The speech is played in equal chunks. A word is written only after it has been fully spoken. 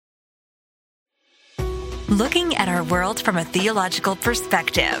Looking at our world from a theological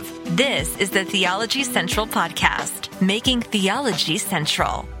perspective. This is the Theology Central Podcast, making theology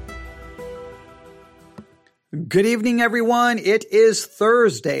central. Good evening, everyone. It is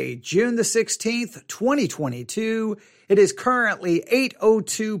Thursday, June the 16th, 2022. It is currently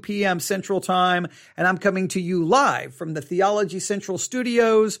 8:02 p.m. Central Time, and I'm coming to you live from the Theology Central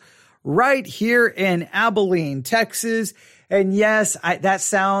Studios right here in Abilene, Texas. And yes, that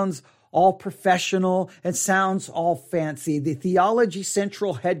sounds all professional and sounds all fancy, the Theology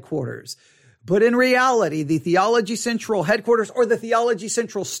Central headquarters. But in reality, the Theology Central headquarters or the Theology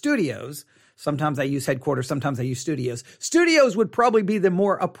Central Studios, sometimes I use headquarters, sometimes I use studios. Studios would probably be the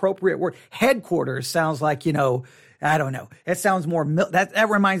more appropriate word. Headquarters sounds like, I don't know. It sounds more, that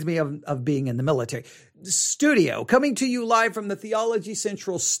reminds me of being in the military. Studio, coming to you live from the Theology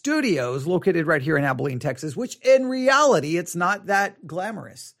Central Studios, located right here in Abilene, Texas, which in reality, it's not that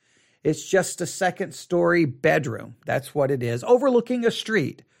glamorous. It's just a second-story bedroom. That's what it is, overlooking a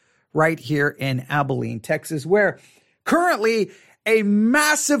street right here in Abilene, Texas, where currently a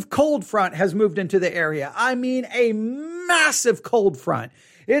massive cold front has moved into the area. I mean, a massive cold front.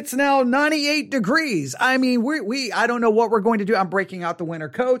 It's now 98 degrees. I mean, I don't know what we're going to do. I'm breaking out the winter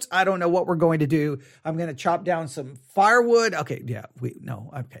coats. I don't know what we're going to do. I'm going to chop down some firewood. Okay. Yeah.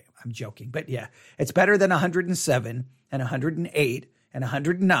 Okay. I'm joking, but yeah, it's better than 107 and 108 and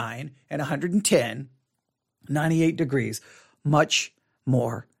 109 and 110, 98 degrees, much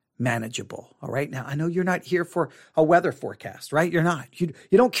more manageable. All right. Now, I know you're not here for a weather forecast, right? You're not. You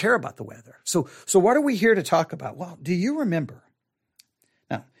don't care about the weather. So what are we here to talk about? Well, do you remember?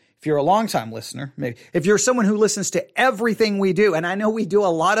 Now, if you're a longtime listener, maybe if you're someone who listens to everything we do, and I know we do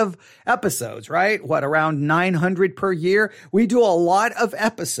a lot of episodes, right? Around 900 per year? We do a lot of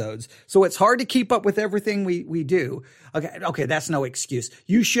episodes. So it's hard to keep up with everything we do. Okay, that's no excuse.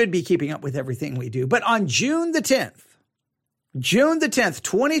 You should be keeping up with everything we do. But on June the 10th,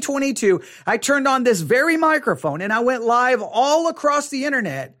 2022, I turned on this very microphone and I went live all across the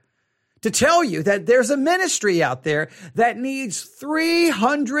internet to tell you that there's a ministry out there that needs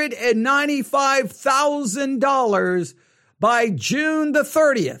 $395,000 by June the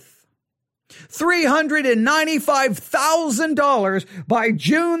 30th. $395,000 by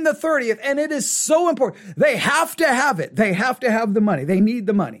June the 30th. And it is so important. They have to have it. They have to have the money. They need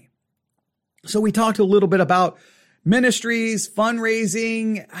the money. So we talked a little bit about ministries,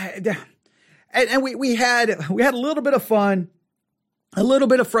 fundraising, and we had a little bit of fun, a little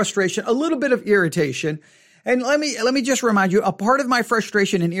bit of frustration, a little bit of irritation. And let me just remind you, a part of my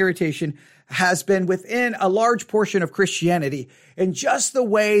frustration and irritation has been within a large portion of Christianity and just the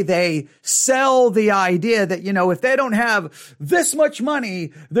way they sell the idea that, if they don't have this much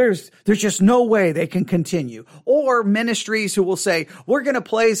money, there's just no way they can continue. Or ministries who will say,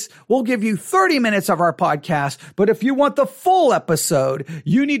 we'll give you 30 minutes of our podcast, but if you want the full episode,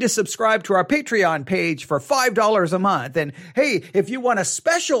 you need to subscribe to our Patreon page for $5 a month. And hey, if you want a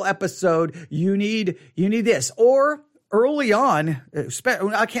special episode, you need this. Or early on,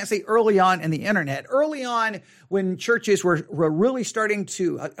 I can't say early on in the internet, early on when churches were really starting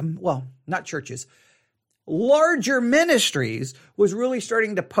to, not churches, larger ministries was really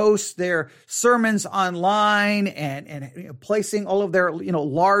starting to post their sermons online and placing all of their,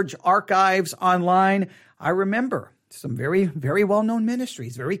 large archives online. I remember some very, very well-known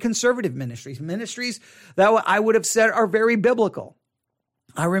ministries, very conservative ministries that I would have said are very biblical.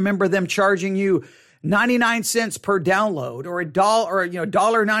 I remember them charging you 99 cents per download or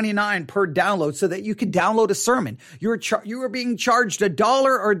 $1.99 per download so that you could download a sermon. You were being charged $1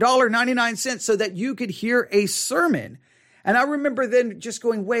 or $1.99 so that you could hear a sermon. And I remember then just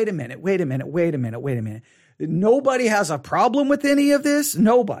going, wait a minute. Nobody has a problem with any of this.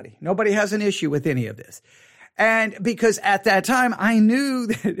 Nobody has an issue with any of this. And because at that time I knew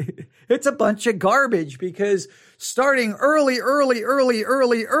that it's a bunch of garbage, because starting early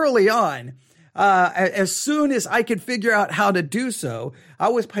on, as soon as I could figure out how to do so, I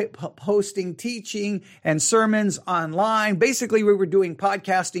was posting teaching and sermons online. Basically, we were doing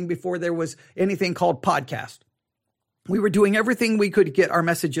podcasting before there was anything called podcast. We were doing everything we could to get our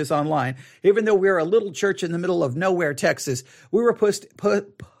messages online. Even though we were a little church in the middle of nowhere, Texas, we were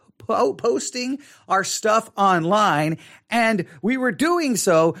posting our stuff online, and we were doing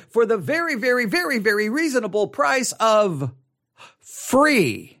so for the very, very, very, very reasonable price of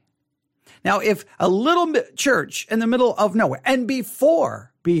free. Now, if a little church in the middle of nowhere, and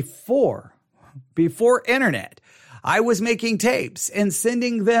before internet, I was making tapes and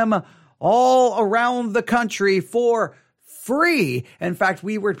sending them all around the country for free. In fact,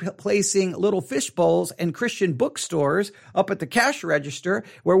 we were placing little fish bowls in Christian bookstores up at the cash register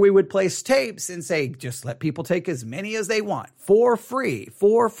where we would place tapes and say, just let people take as many as they want for free.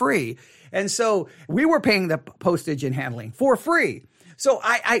 And so we were paying the postage and handling for free. So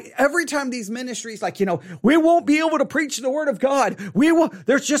I every time these ministries we won't be able to preach the word of God.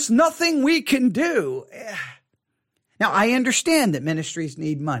 There's just nothing we can do. Now, I understand that ministries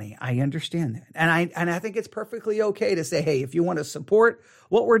need money. I understand that. And I think it's perfectly okay to say, hey, if you want to support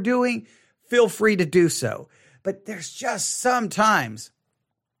what we're doing, feel free to do so. But there's just sometimes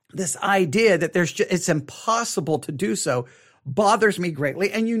this idea that it's impossible to do so bothers me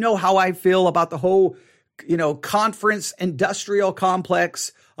greatly. And you know how I feel about the whole, conference industrial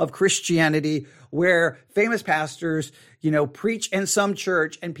complex of Christianity, where famous pastors, preach in some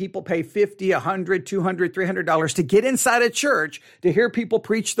church and people pay $50, $100, $200, $300 to get inside a church to hear people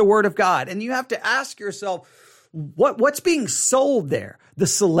preach the word of God. And you have to ask yourself, what's being sold there? The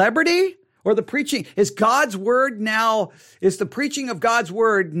celebrity or the preaching? Is the preaching of God's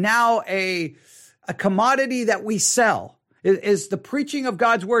word now a commodity that we sell? Is the preaching of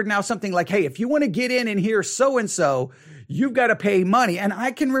God's word now something like, hey, if you want to get in and hear so-and-so, you've got to pay money? And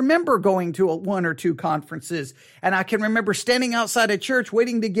I can remember going to one or two conferences, and I can remember standing outside a church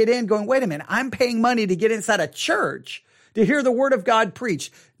waiting to get in going, wait a minute, I'm paying money to get inside a church to hear the word of God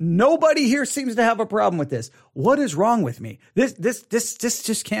preached. Nobody here seems to have a problem with this. What is wrong with me? This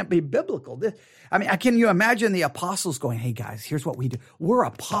just can't be biblical. Can you imagine the apostles going, hey guys, here's what we do. We're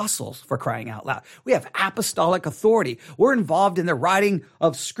apostles, for crying out loud. We have apostolic authority. We're involved in the writing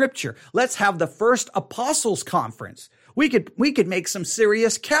of scripture. Let's have the first apostles conference. We could make some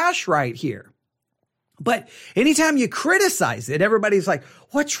serious cash right here. But anytime you criticize it, everybody's like,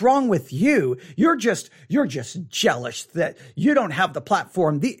 what's wrong with you? You're just jealous that you don't have the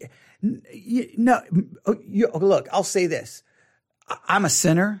platform. Look, I'll say this. I'm a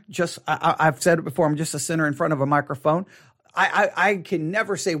sinner. I've said it before. I'm just a sinner in front of a microphone. I can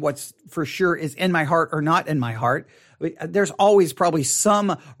never say what's for sure is in my heart or not in my heart. There's always probably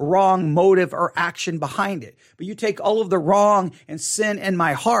some wrong motive or action behind it. But you take all of the wrong and sin in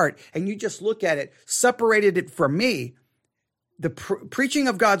my heart and you just look at it, separated it from me. The preaching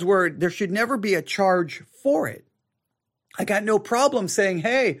of God's word, there should never be a charge for it. I got no problem saying,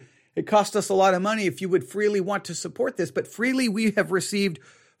 hey, it cost us a lot of money if you would freely want to support this, but freely we have received,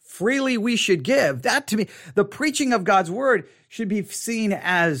 freely we should give. That, to me, the preaching of God's word should be seen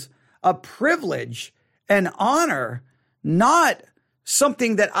as a privilege and honor, not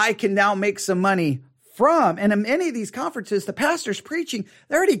something that I can now make some money from. And in many of these conferences, the pastors preaching,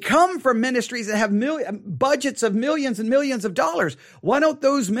 they already come from ministries that have budgets of millions and millions of dollars. Why don't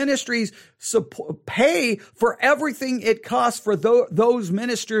those ministries pay for everything it costs for those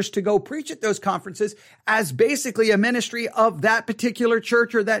ministers to go preach at those conferences as basically a ministry of that particular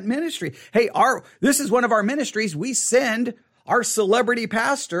church or that ministry? Hey, this is one of our ministries. We send our celebrity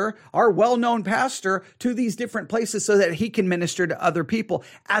pastor, our well-known pastor, to these different places so that he can minister to other people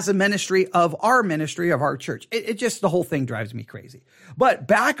as a ministry of our church. It just, the whole thing drives me crazy. But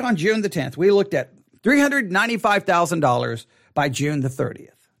back on June the 10th, we looked at $395,000 by June the 30th.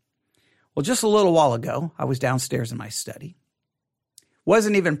 Well, just a little while ago, I was downstairs in my study.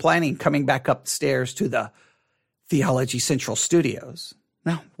 Wasn't even planning coming back upstairs to the Theology Central studios.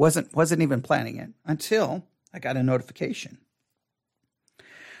 No, wasn't even planning it until I got a notification.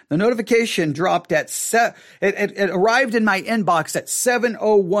 The notification dropped at it arrived in my inbox at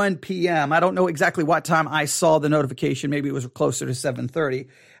 7:01 p.m. I don't know exactly what time I saw the notification. Maybe it was closer to 7:30.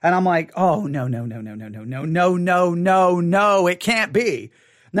 And I'm like, oh, no, it can't be.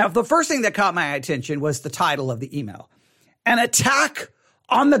 Now, the first thing that caught my attention was the title of the email. An attack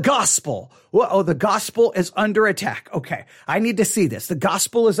on the gospel. Oh, the gospel is under attack. Okay, I need to see this. The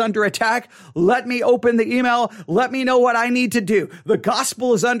gospel is under attack. Let me open the email. Let me know what I need to do. The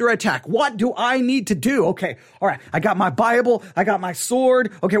gospel is under attack. What do I need to do? Okay, all right. I got my Bible. I got my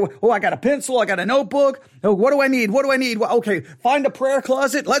sword. Okay, I got a pencil. I got a notebook. Oh, what do I need? Okay, find a prayer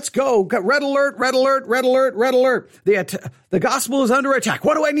closet. Let's go. Red alert, red alert, red alert, red alert. The gospel is under attack.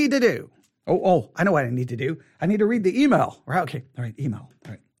 What do I need to do? Oh, I know what I need to do. I need to read the email. Right, okay, all right, email.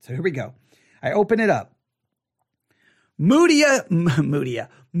 All right, so here we go. I open it up. Moody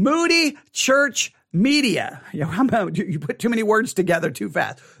Church Media. You put too many words together too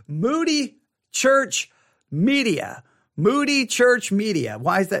fast. Moody Church Media. Moody Church Media.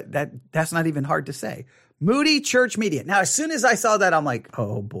 Why is that? That's not even hard to say. Moody Church Media. Now, as soon as I saw that, I'm like,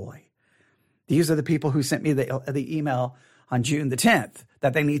 oh boy. These are the people who sent me the email on June the 10th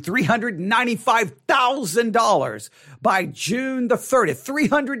that they need $395,000 by June the 30th.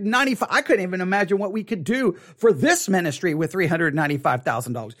 $395,000. I couldn't even imagine what we could do for this ministry with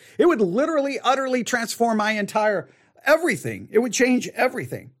 $395,000. It would literally, utterly transform my entire everything. It would change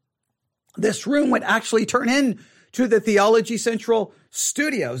everything. This room would actually turn into the Theology Central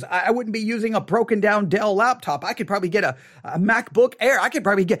studios. I wouldn't be using a broken down Dell laptop. I could probably get a MacBook Air. I could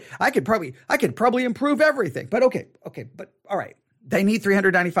probably improve everything. But okay. But all right. They need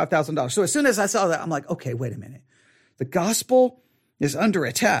 $395,000. So as soon as I saw that, I'm like, okay, wait a minute. The gospel is under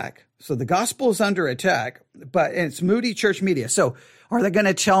attack. So the gospel is under attack, but it's Moody Church Media. So are they going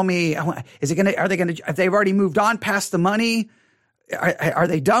to tell me, if they've already moved on past the money? Are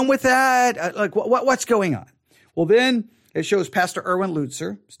they done with that? Like what's going on? Well, then it shows Pastor Erwin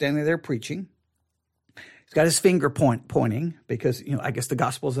Lutzer standing there preaching. He's got his finger pointing because, I guess the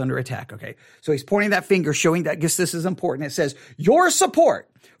gospel is under attack. Okay. So he's pointing that finger, showing that I guess this is important. It says, your support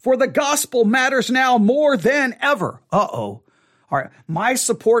for the gospel matters now more than ever. Uh-oh. All right. My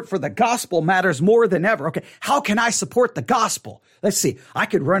support for the gospel matters more than ever. Okay. How can I support the gospel? Let's see. I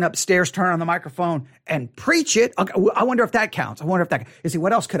could run upstairs, turn on the microphone and preach it. Okay. I wonder if that counts. You see,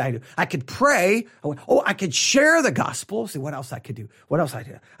 what else could I do? I could pray. I could share the gospel. See what else I could do. What else I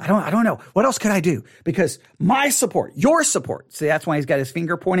do? I don't know. What else could I do? Because my support, your support. See, that's why he's got his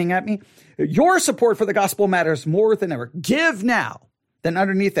finger pointing at me. Your support for the gospel matters more than ever. Give now. Then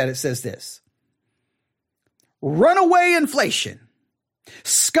underneath that, it says this. Runaway inflation,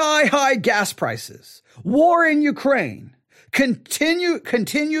 sky-high gas prices, war in Ukraine,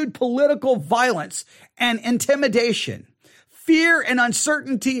 continued political violence and intimidation, fear and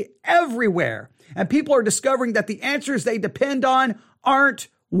uncertainty everywhere, and people are discovering that the answers they depend on aren't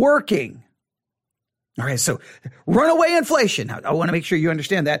working. All right, so runaway inflation. I want to make sure you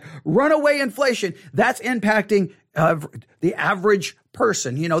understand that. Runaway inflation, that's impacting the average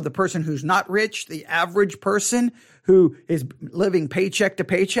person, the person who's not rich, the average person who is living paycheck to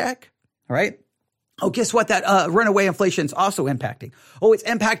paycheck, all right? Oh, guess what? That runaway inflation is also impacting. Oh, it's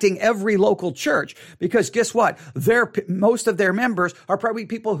impacting every local church because guess what? Most of their members are probably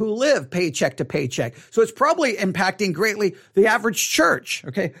people who live paycheck to paycheck. So it's probably impacting greatly the average church.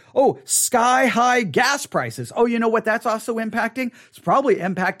 Okay. Oh, sky high gas prices. Oh, you know what? That's also impacting. It's probably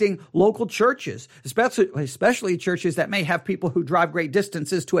impacting local churches, especially churches that may have people who drive great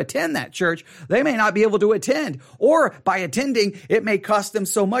distances to attend that church. They may not be able to attend, or by attending, it may cost them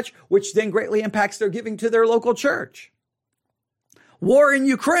so much, which then greatly impacts their giving to their local church. War in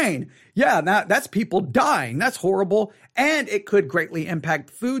Ukraine. Yeah, that's people dying. That's horrible. And it could greatly impact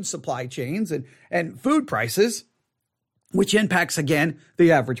food supply chains and food prices, which impacts, again,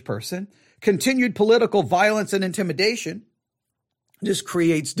 the average person. Continued political violence and intimidation just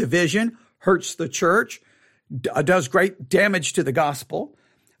creates division, hurts the church, does great damage to the gospel.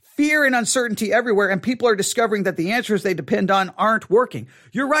 Fear and uncertainty everywhere, and people are discovering that the answers they depend on aren't working.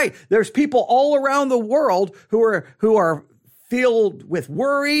 You're right. There's people all around the world who are filled with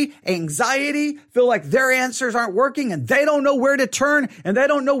worry, anxiety, feel like their answers aren't working, and they don't know where to turn, and they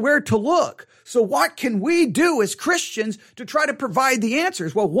don't know where to look. So what can we do as Christians to try to provide the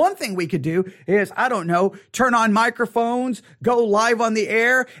answers? Well, one thing we could do is, turn on microphones, go live on the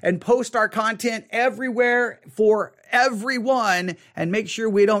air, and post our content everywhere for everyone, and make sure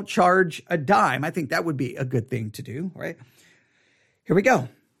we don't charge a dime. I think that would be a good thing to do, right? Here we go.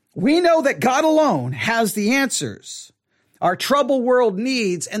 We know that God alone has the answers our troubled world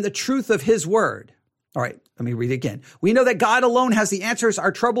needs and the truth of his word. All right, let me read it again. We know that God alone has the answers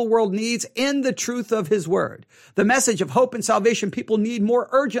our troubled world needs in the truth of his word. The message of hope and salvation people need more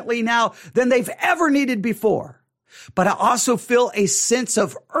urgently now than they've ever needed before. But I also feel a sense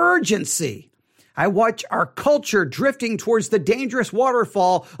of urgency. I watch our culture drifting towards the dangerous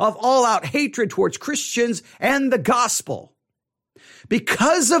waterfall of all-out hatred towards Christians and the gospel.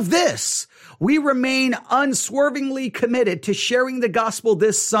 Because of this, we remain unswervingly committed to sharing the gospel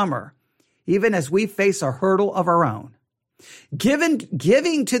this summer, even as we face a hurdle of our own.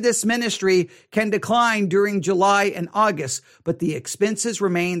 Giving to this ministry can decline during July and August, but the expenses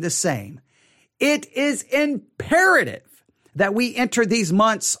remain the same. It is imperative that we enter these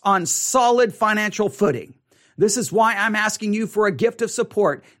months on solid financial footing. This is why I'm asking you for a gift of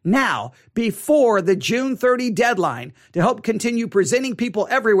support now, before the June 30 deadline, to help continue presenting people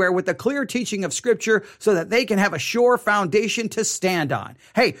everywhere with the clear teaching of Scripture so that they can have a sure foundation to stand on.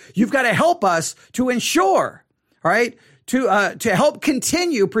 Hey, you've got to help us to ensure, all right, to help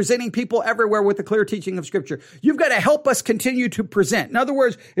continue presenting people everywhere with the clear teaching of Scripture. You've got to help us continue to present. In other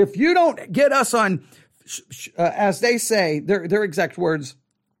words, if you don't get us on, as they say, their exact words,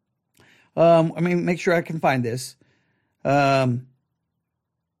 make sure I can find this.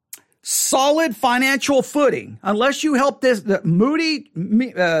 solid financial footing. Unless you help Moody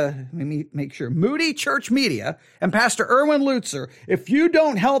Church Media and Pastor Erwin Lutzer, if you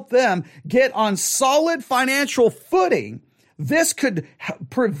don't help them get on solid financial footing, this could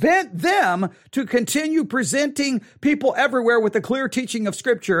prevent them to continue presenting people everywhere with the clear teaching of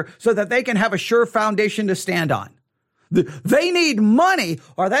Scripture so that they can have a sure foundation to stand on. They need money,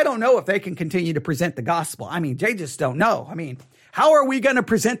 or they don't know if they can continue to present the gospel. I mean, they just don't know. I mean, how are we going to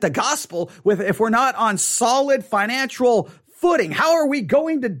present the gospel if we're not on solid financial footing? How are we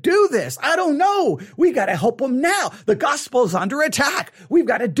going to do this? I don't know. We got to help them now. The gospel's under attack. We've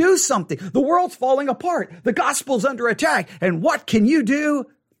got to do something. The world's falling apart. The gospel's under attack. And what can you do?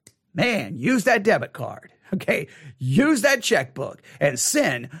 Man, use that debit card. Okay. Use that checkbook and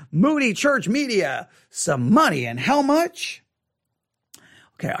send Moody Church Media some money. And how much?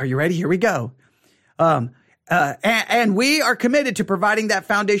 Okay. Are you ready? Here we go. And we are committed to providing that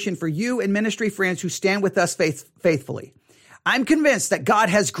foundation for you and ministry friends who stand with us faithfully. I'm convinced that God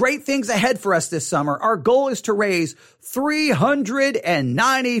has great things ahead for us this summer. Our goal is to raise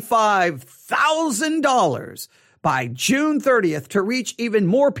 $395,000 by June 30th to reach even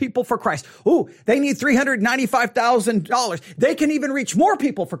more people for Christ. Ooh, they need $395,000. They can even reach more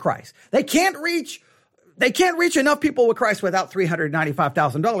people for Christ. They can't reach enough people with Christ without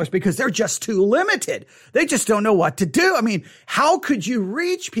 $395,000 because they're just too limited. They just don't know what to do. I mean, how could you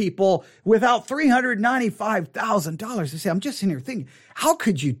reach people without $395,000? I say, I'm just sitting here thinking, how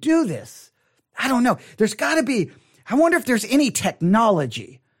could you do this? I don't know. There's got to be, I wonder if there's any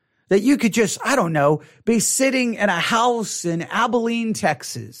technology that you could just, I don't know, be sitting in a house in Abilene,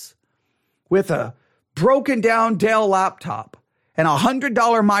 Texas with a broken down Dell laptop and a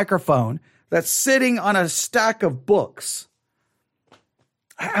 $100 microphone that's sitting on a stack of books.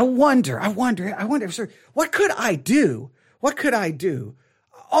 I wonder, sir, what could I do? What could I do?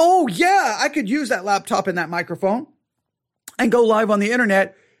 Oh, yeah, I could use that laptop and that microphone and go live on the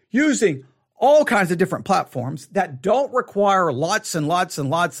internet using all kinds of different platforms that don't require lots and lots and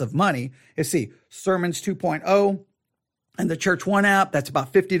lots of money. You see, Sermons 2.0 and the Church One app, that's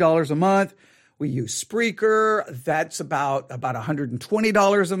about $50 a month. We use Spreaker, that's about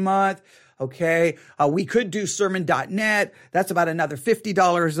 $120 a month. Okay. We could do sermon.net. That's about another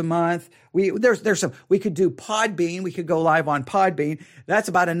 $50 a month. We could do Podbean. We could go live on Podbean. That's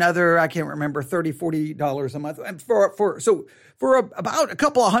about another, I can't remember, $30, $40 a month. And for about a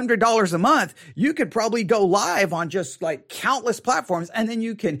couple of $100 a month, you could probably go live on just like countless platforms. And then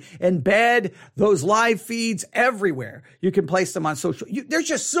you can embed those live feeds everywhere. You can place them on social. There's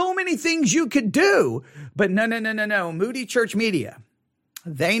just so many things you could do, but no. Moody Church Media,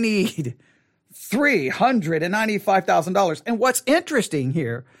 they need $395,000. And what's interesting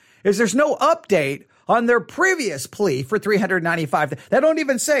here is there's no update on their previous plea for $395,000. They don't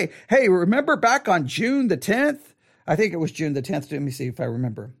even say, hey, remember back on June the 10th? I think it was June the 10th. Let me see if I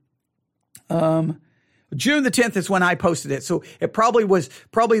remember. June the 10th is when I posted it. So it probably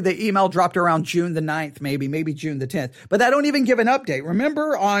the email dropped around June the 9th, maybe June the 10th. But I don't even give an update.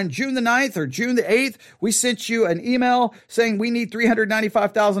 Remember on June the 9th or June the 8th, we sent you an email saying we need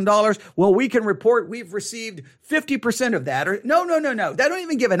 $395,000. Well, we can report we've received 50% of that. Or no. They don't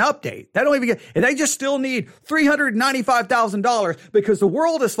even give an update. They just still need $395,000 because the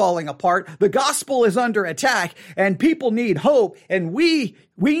world is falling apart. The gospel is under attack and people need hope. And we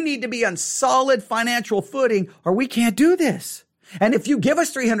need to be on solid financial footing or we can't do this. And if you give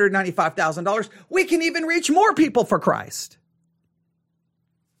us $395,000, we can even reach more people for Christ.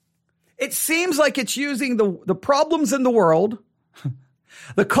 It seems like it's using the problems in the world,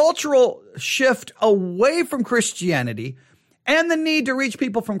 the cultural shift away from Christianity, and the need to reach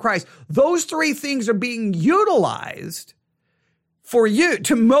people from Christ. Those three things are being utilized for you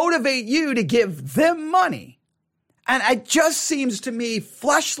to motivate you to give them money. And it just seems to me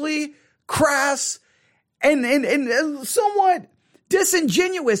fleshly, crass, and somewhat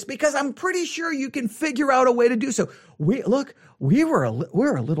disingenuous because I'm pretty sure you can figure out a way to do so. We're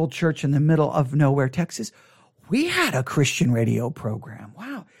a little church in the middle of nowhere, Texas. We had a Christian radio program.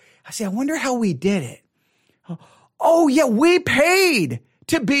 Wow. I wonder how we did it. Oh yeah, we paid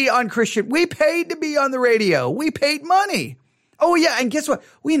to be on Christian. We paid to be on the radio. We paid money. Oh yeah, and guess what?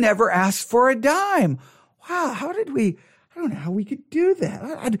 We never asked for a dime. Wow, I don't know how we could do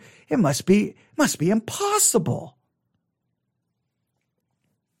that. It must be impossible.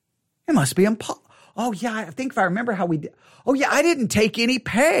 It must be impossible. Oh yeah, I think if I remember how we did. Oh yeah, I didn't take any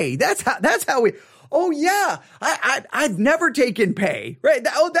pay. That's how we, Oh yeah, I've never taken pay, right?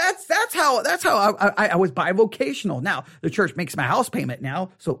 That's how I was bivocational. Now the church makes my house payment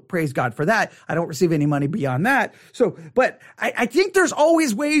now, so praise God for that. I don't receive any money beyond that. So, but I think there's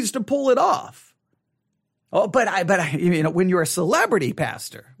always ways to pull it off. Oh, but you know, when you're a celebrity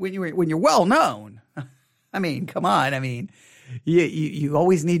pastor, when you're well known, I mean, come on, I mean, you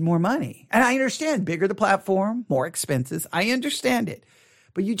always need more money, and I understand bigger the platform, more expenses. I understand it.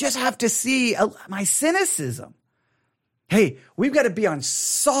 But you just have to see my cynicism. Hey, we've got to be on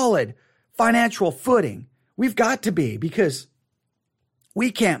solid financial footing. We've got to be, because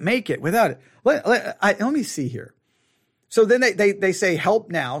we can't make it without it. Let me see here. So then they say help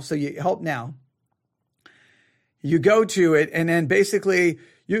now. So you help now. You go to it, and then basically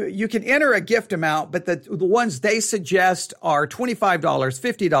you can enter a gift amount, but the ones they suggest are $25,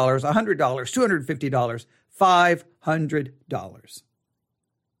 $50, $100, $250, $500.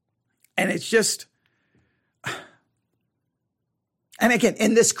 And it's just, and again,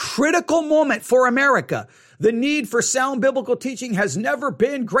 in this critical moment for America, the need for sound biblical teaching has never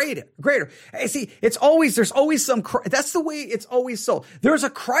been greater. See, there's always some, that's the way it's always sold. There's a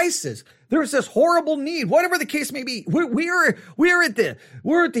crisis. There's this horrible need, whatever the case may be. We're at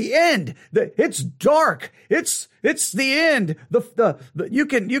the end. It's dark. It's the end. You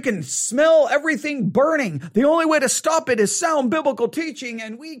can smell everything burning. The only way to stop it is sound biblical teaching,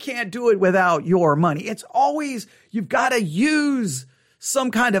 and we can't do it without your money. It's always, you've got to use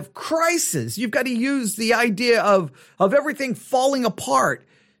some kind of crisis. You've got to use the idea of everything falling apart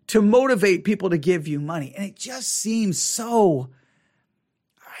to motivate people to give you money. And it just seems so,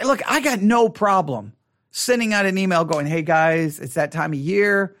 look, I got no problem sending out an email going, hey guys, it's that time of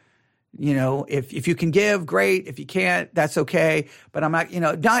year. You know, if you can give, great. If you can't, that's okay. But I'm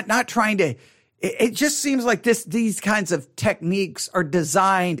not trying to, it just seems like these kinds of techniques are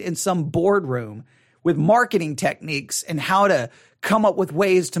designed in some boardroom with marketing techniques and how to come up with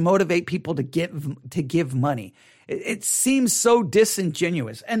ways to motivate people to give money. It seems so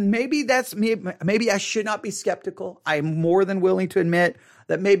disingenuous. And maybe maybe I should not be skeptical. I'm more than willing to admit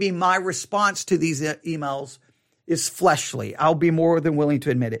that maybe my response to these emails is fleshly. I'll be more than willing to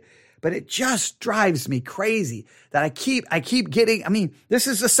admit it. But it just drives me crazy that I keep getting, I mean, this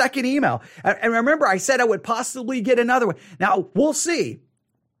is the second email. And remember, I said I would possibly get another one. Now, we'll see.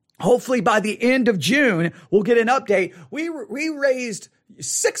 Hopefully by the end of June, we'll get an update. We raised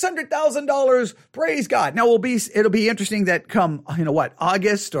 $600,000. Praise God. Now it'll be interesting that come,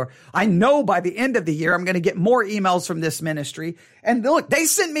 August, or I know by the end of the year, I'm going to get more emails from this ministry. And look, they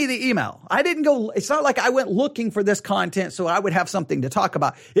sent me the email. I didn't go, it's not like I went looking for this content so I would have something to talk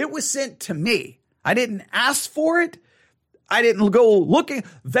about. It was sent to me. I didn't ask for it. I didn't go looking.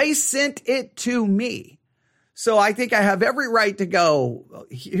 They sent it to me. So I think I have every right to go,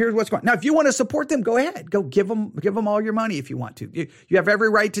 here's what's going on. Now, if you want to support them, go ahead. Go give them all your money if you want to. You have every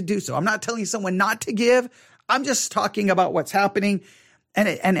right to do so. I'm not telling someone not to give. I'm just talking about what's happening.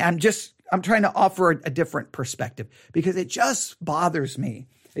 And I'm trying to offer a different perspective because it just bothers me.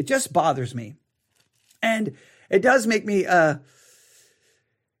 It just bothers me. And it does make me,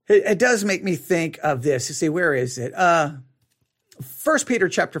 think of this. You see, where is it? 1 Peter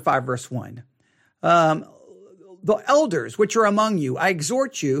chapter 5, verse 1. The elders which are among you, I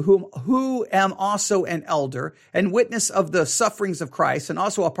exhort you, who am also an elder and witness of the sufferings of Christ, and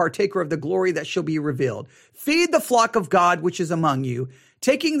also a partaker of the glory that shall be revealed. Feed the flock of God which is among you,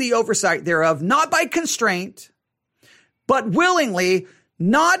 taking the oversight thereof, not by constraint, but willingly,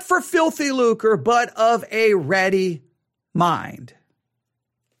 not for filthy lucre, but of a ready mind.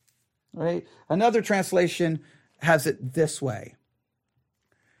 Right? Another translation has it this way.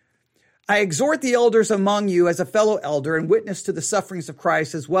 I exhort the elders among you as a fellow elder and witness to the sufferings of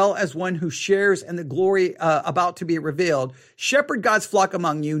Christ, as well as one who shares in the glory about to be revealed. Shepherd God's flock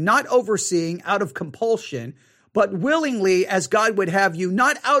among you, not overseeing out of compulsion, but willingly as God would have you,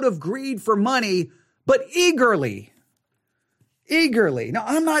 not out of greed for money, but eagerly. Eagerly. Now,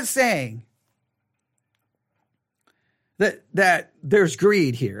 I'm not saying that there's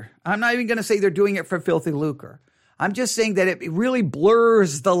greed here. I'm not even going to say they're doing it for filthy lucre. I'm just saying that it really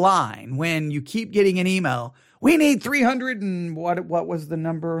blurs the line when you keep getting an email. We need 300 and what was the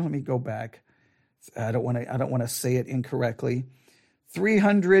number? Let me go back. I don't want to say it incorrectly.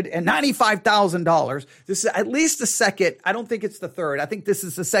 $395,000. This is at least the second. I don't think it's the third. I think this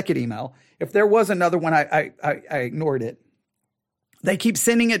is the second email. If there was another one, I ignored it. They keep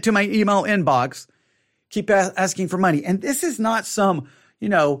sending it to my email inbox, keep asking for money. And this is not some,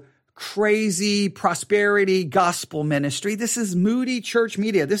 crazy prosperity gospel ministry. This is Moody Church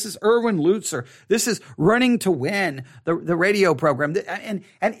Media. This is Erwin Lutzer. This is Running to Win, the radio program. And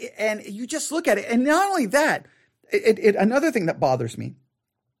you just look at it. And not only that, another thing that bothers me,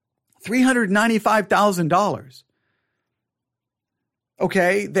 $395,000.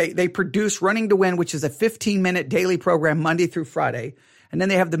 Okay. They produce Running to Win, which is a 15-minute daily program Monday through Friday. And then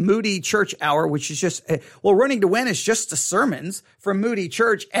they have the Moody Church Hour, which is just, Running to Win is just the sermons from Moody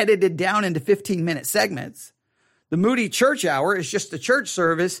Church edited down into 15-minute segments. The Moody Church Hour is just the church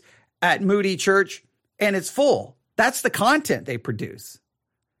service at Moody Church, and it's full. That's the content they produce.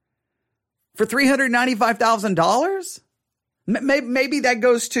 For $395,000? Maybe that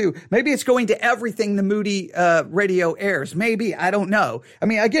goes to, maybe it's going to everything the Moody radio airs. Maybe, I don't know. I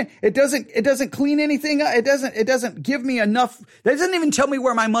mean, again, it doesn't clean anything up. It doesn't give me enough. That doesn't even tell me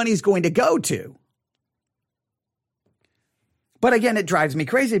where my money's going to go to. But again, it drives me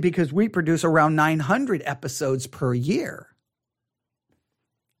crazy because we produce around 900 episodes per year.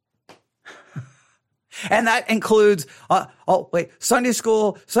 And that includes, Sunday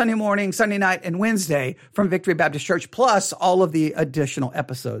school, Sunday morning, Sunday night, and Wednesday from Victory Baptist Church, plus all of the additional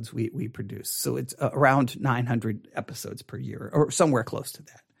episodes we produce. So it's around 900 episodes per year, or somewhere close to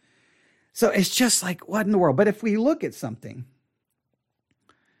that. So it's just like, what in the world? But if we look at something,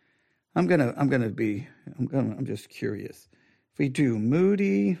 I'm just curious. If we do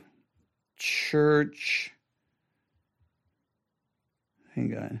Moody Church,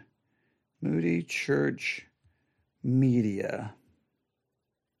 hang on. Moody Church Media.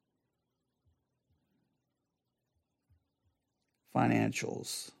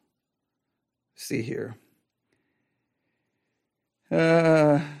 Financials. See here.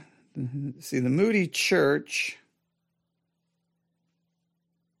 See the Moody Church.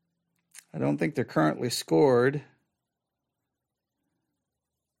 I don't think they're currently scored.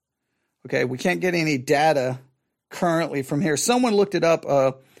 Okay, we can't get any data currently from here. Someone looked it up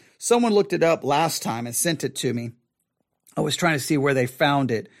last time and sent it to me. I was trying to see where they found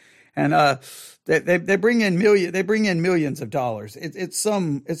it, and they bring in millions of dollars. It's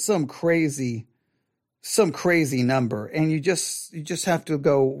some crazy number, and you just have to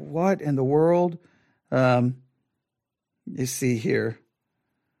go, what in the world? You see here.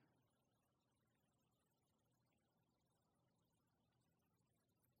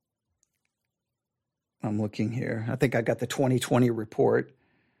 I'm looking here. I think I got the 2020 report.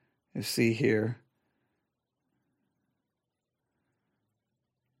 You see here.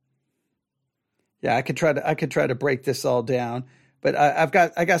 Yeah, I could try to break this all down, but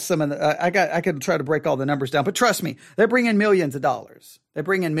I could try to break all the numbers down. But trust me, they bring in millions of dollars.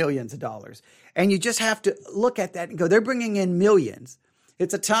 And you just have to look at that and go, they're bringing in millions.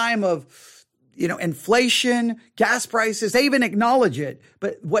 It's a time of, inflation, gas prices. They even acknowledge it.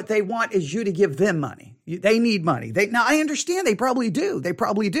 But what they want is you to give them money. They need money. Now I understand they probably do.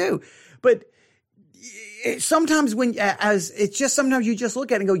 But sometimes sometimes you just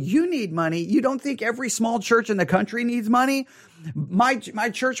look at it and go, you need money. You don't think every small church in the country needs money? My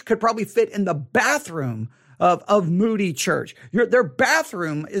church could probably fit in the bathroom of Moody Church. Their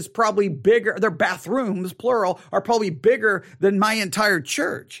bathroom is probably bigger. Their bathrooms, plural, are probably bigger than my entire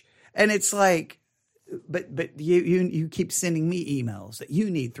church. And it's like, but you keep sending me emails that you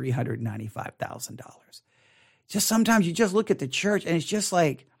need $395,000. Just sometimes you just look at the church and it's just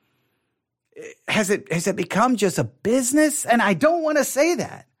like, has it become just a business? And I don't want to say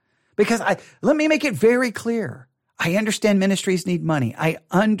that, because let me make it very clear. I understand ministries need money. I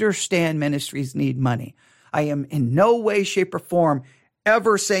am in no way, shape, or form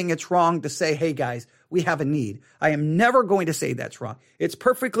ever saying it's wrong to say, hey guys, we have a need. I am never going to say that's wrong. It's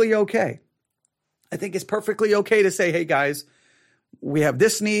perfectly okay. I think it's perfectly okay to say, hey guys, we have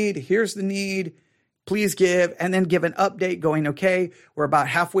this need. Here's the need. Please give, and then give an update going, okay, we're about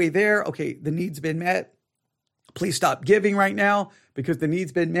halfway there. Okay, the need's been met. Please stop giving right now because the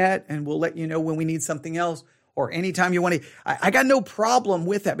need's been met, and we'll let you know when we need something else, or anytime you want to. I got no problem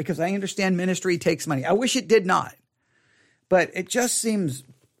with that because I understand ministry takes money. I wish it did not, but it just seems,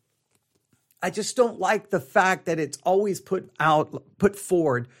 I just don't like the fact that it's always put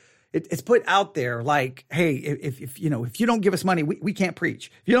forward. It's put out there like, hey, if you don't give us money, we can't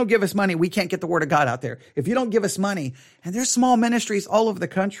preach. If you don't give us money, we can't get the word of God out there. If you don't give us money, and there's small ministries all over the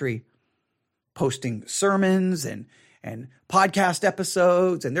country posting sermons and podcast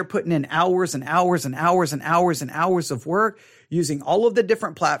episodes, and they're putting in hours and hours and hours and hours and hours of work using all of the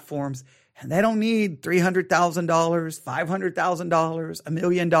different platforms, and they don't need $300,000, $500,000, $1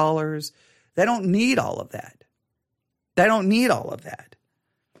 million. They don't need all of that.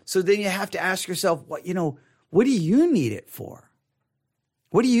 So then you have to ask yourself, what do you need it for?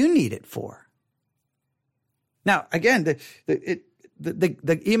 What do you need it for? Now, again,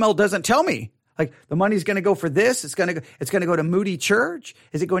 the email doesn't tell me, like, the money's going to go for this. It's going to go to Moody Church.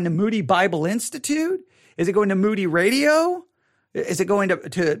 Is it going to Moody Bible Institute? Is it going to Moody Radio? Is it going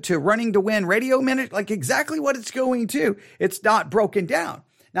to Running to Win Radio Minute? Like, exactly what it's going to. It's not broken down.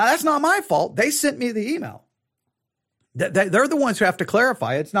 Now, that's not my fault. They sent me the email. They're the ones who have to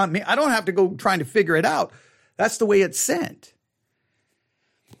clarify. It's not me. I don't have to go trying to figure it out. That's the way it's sent.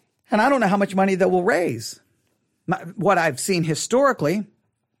 And I don't know how much money that will raise. What I've seen historically,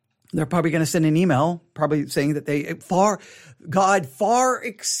 they're probably going to send an email, probably saying that God far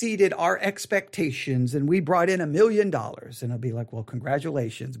exceeded our expectations and we brought in $1 million. And it'll be like, well,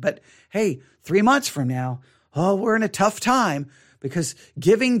 congratulations. But hey, 3 months from now, we're in a tough time because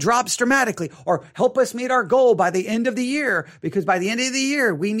giving drops dramatically, or help us meet our goal by the end of the year, because by the end of the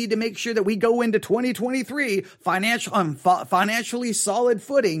year, we need to make sure that we go into 2023 financially solid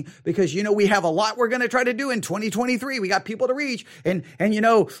footing, because, we have a lot we're going to try to do in 2023. We got people to reach, and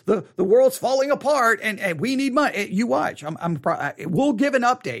the world's falling apart, and we need money. You watch. We'll give an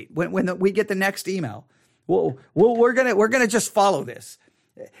update when we get the next email. We're gonna just follow this.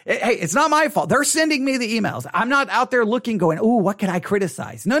 Hey, it's not my fault. They're sending me the emails. I'm not out there looking, going, oh, what can I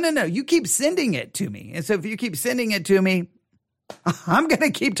criticize? No. You keep sending it to me. And so if you keep sending it to me, I'm going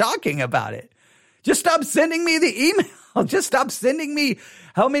to keep talking about it. Just stop sending me the email. Just stop sending me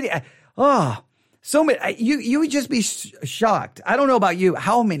how many. So many. You would just be shocked. I don't know about you,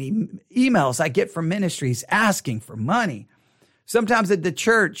 how many emails I get from ministries asking for money. Sometimes at the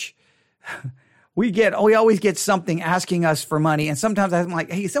church, we always get something asking us for money. And sometimes I'm like,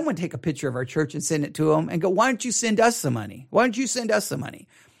 hey, someone take a picture of our church and send it to them and go, why don't you send us some money? Why don't you send us some money?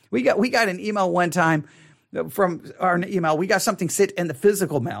 We got an email one time from our email. We got something sit in the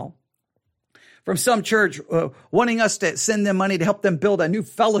physical mail from some church wanting us to send them money to help them build a new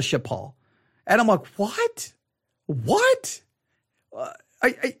fellowship hall. And I'm like, what? What?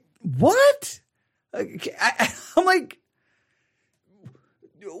 What? I'm like,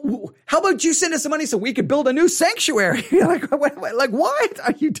 how about you send us some money so we could build a new sanctuary? like what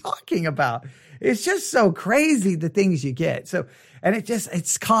are you talking about? It's just so crazy, the things you get. So, and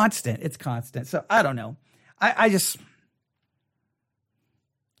it's constant. It's constant. So I don't know.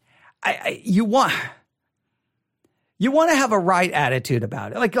 You want to have a right attitude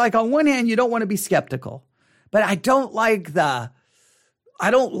about it. Like on one hand, you don't want to be skeptical, but I don't like the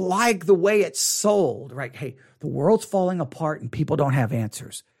way it's sold, right? Hey, the world's falling apart and people don't have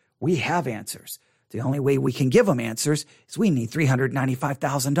answers. We have answers. The only way we can give them answers is we need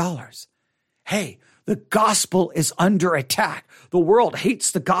 $395,000. Hey, the gospel is under attack. The world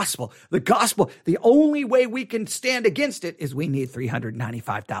hates the gospel. The only way we can stand against it is we need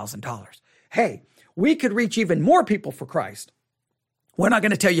 $395,000. Hey, we could reach even more people for Christ. We're not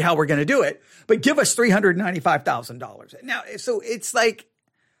going to tell you how we're going to do it, but give us $395,000. Now, so it's like,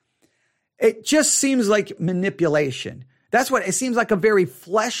 it just seems like manipulation. That's what it seems like, a very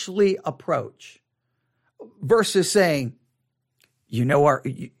fleshly approach versus saying,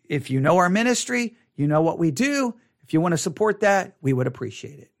 if you know our ministry, you know what we do. If you want to support that, we would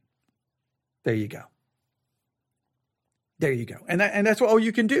appreciate it. There you go. There you go. And that's what all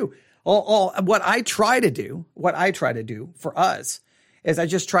you can do. What I try to do for us is I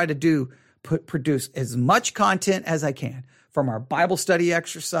just try to produce as much content as I can, from our Bible study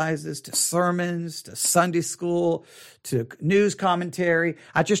exercises to sermons to Sunday school to news commentary.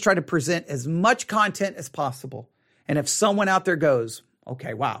 I just try to present as much content as possible. And if someone out there goes,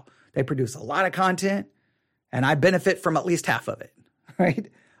 okay, wow, they produce a lot of content and I benefit from at least half of it, right?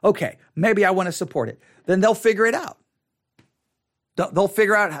 Okay, maybe I want to support it. Then they'll figure it out. They'll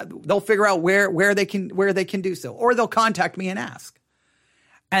figure out where they can do so, or they'll contact me and ask.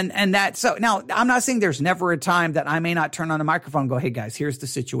 And that, so now I'm not saying there's never a time that I may not turn on a microphone and go, hey guys, here's the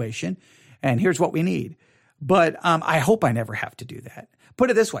situation and here's what we need. But I hope I never have to do that. Put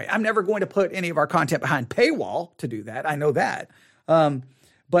it this way, I'm never going to put any of our content behind paywall to do that. I know that.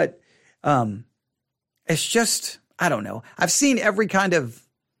 But it's just, I don't know. I've seen every kind of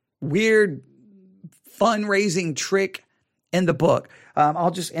weird fundraising trick in the book.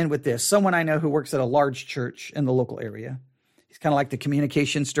 I'll just end with this. Someone I know who works at a large church in the local area. He's kind of like the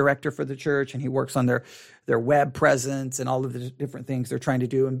communications director for the church, and he works on their web presence and all of the different things they're trying to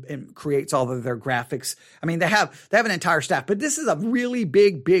do, and creates all of their graphics. I mean, they have an entire staff, but this is a really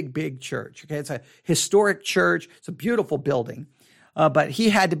big church. Okay, it's a historic church. It's a beautiful building, but he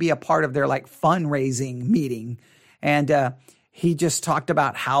had to be a part of their like fundraising meeting, and he just talked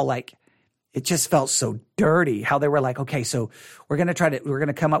about how like it just felt so dirty how they were like, okay, so we're going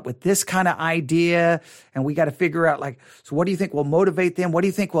to come up with this kind of idea, and we got to figure out like, so what do you think will motivate them? What do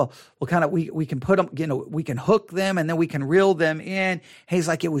you think will kind of, we can put them, we can hook them and then we can reel them in. And he's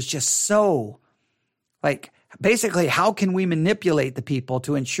like, it was just so like, basically, how can we manipulate the people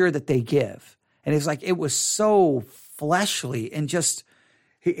to ensure that they give? And it's like, it was so fleshly and just,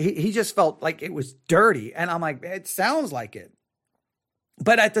 he just felt like it was dirty. And I'm like, it sounds like it.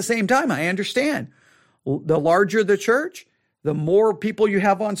 But at the same time, I understand the larger the church, the more people you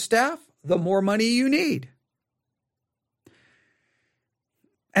have on staff, the more money you need.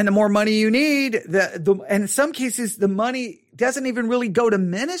 And the more money you need, and in some cases, the money doesn't even really go to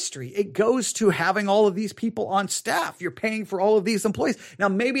ministry. It goes to having all of these people on staff. You're paying for all of these employees. Now,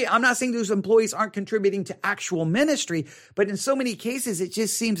 maybe I'm not saying those employees aren't contributing to actual ministry, but in so many cases, it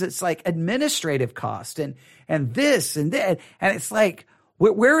just seems it's like administrative cost and this and that. And it's like,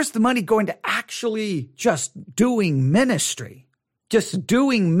 where is the money going to actually just doing ministry? Just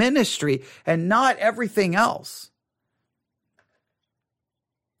doing ministry and not everything else.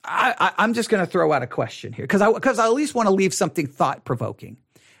 I'm just going to throw out a question here because I at least want to leave something thought-provoking.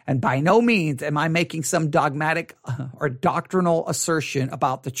 And by no means am I making some dogmatic or doctrinal assertion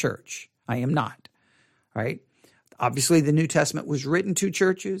about the church. I am not, right? Obviously, the New Testament was written to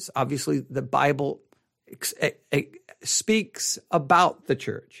churches. Obviously, the Bible speaks about the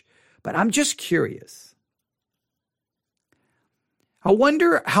church. But I'm just curious. I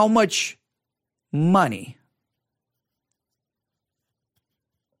wonder how much money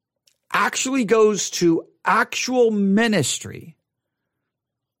actually goes to actual ministry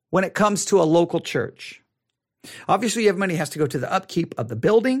when it comes to a local church. Obviously, you have money has to go to the upkeep of the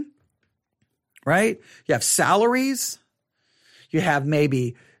building, right? You have salaries. You have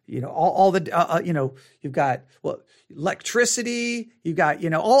maybe, all the, you've got, electricity. You've got,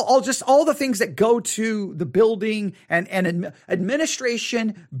 all the things that go to the building and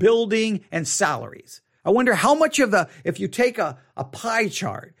administration, building, and salaries. I wonder how much of if you take a pie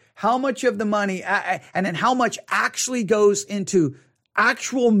chart, how much of the money and then how much actually goes into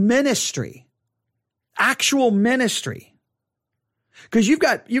actual ministry. Because you've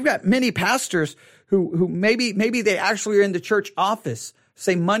got many pastors who maybe they actually are in the church office,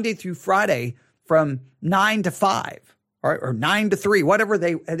 say Monday through Friday from 9 to 5 or 9 to 3, whatever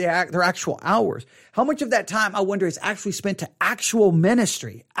their actual hours. How much of that time, I wonder, is actually spent to actual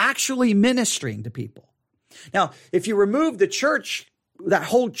ministry, actually ministering to people? Now, if you remove the church, that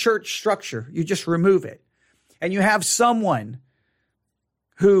whole church structure, you just remove it, and you have someone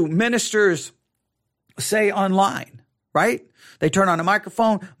who ministers, say, online, right? They turn on a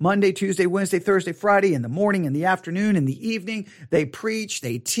microphone Monday, Tuesday, Wednesday, Thursday, Friday, in the morning, in the afternoon, in the evening. They preach,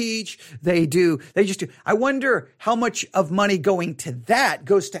 they teach, they just do. I wonder how much of money going to that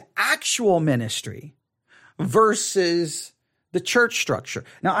goes to actual ministry versus the church structure.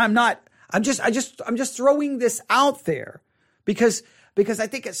 Now, I'm just throwing this out there because I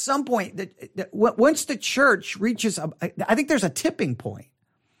think at some point that once the church reaches, I think there's a tipping point.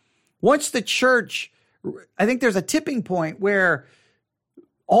 I think there's a tipping point where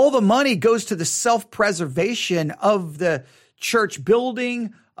all the money goes to the self-preservation of the church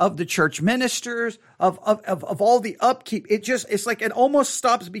building, of the church ministers, of all the upkeep. It's like it almost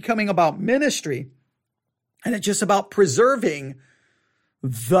stops becoming about ministry, and it's just about preserving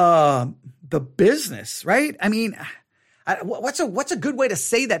the business, right? I mean, what's a good way to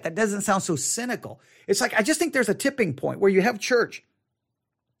say that doesn't sound so cynical? It's like, I just think there's a tipping point where you have church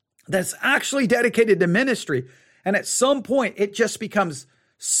that's actually dedicated to ministry. And at some point, it just becomes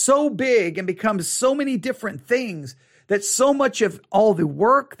so big and becomes so many different things that so much of all the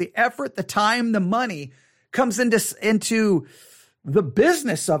work, the effort, the time, the money comes into the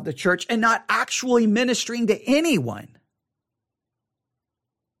business of the church and not actually ministering to anyone.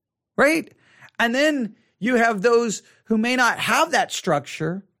 Right? And then you have those who may not have that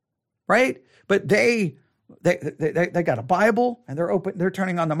structure, right? But they got a Bible and they're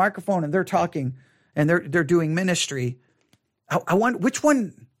turning on the microphone and they're talking and they're doing ministry. I wonder which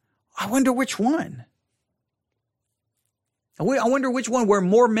one. I wonder which one where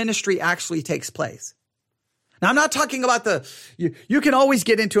more ministry actually takes place. Now, I'm not talking about you can always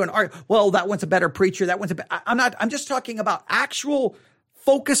get into an art. Well, that one's a better preacher. That one's I'm just talking about actual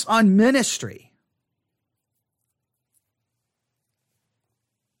focus on ministry.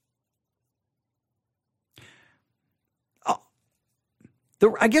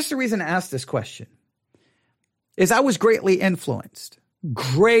 I guess the reason I asked this question is I was greatly influenced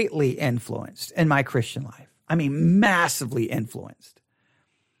in my Christian life. I mean, massively influenced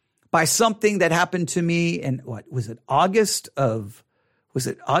by something that happened to me in, August of was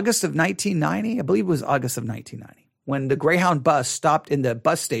it August of 1990? I believe it was August of 1990 when the Greyhound bus stopped in the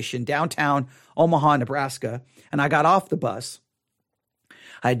bus station downtown Omaha, Nebraska. And I got off the bus.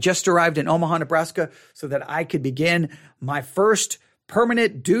 I had just arrived in Omaha, Nebraska so that I could begin my first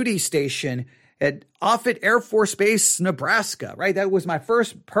permanent duty station at Offutt Air Force Base, Nebraska, right? That was my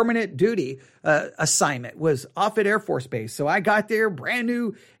first permanent duty assignment, was Offutt Air Force Base. So I got there, brand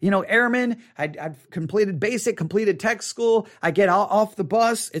new, airman. I'd completed basic, completed tech school. I get off the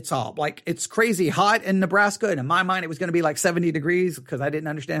bus. It's crazy hot in Nebraska. And in my mind, it was going to be like 70 degrees because I didn't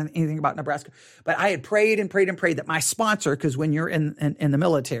understand anything about Nebraska. But I had prayed and prayed and prayed that my sponsor, because when you're in the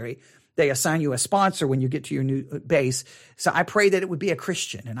military, they assign you a sponsor when you get to your new base. So I prayed that it would be a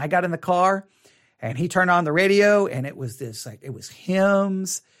Christian. And I got in the car. And he turned on the radio, and it was it was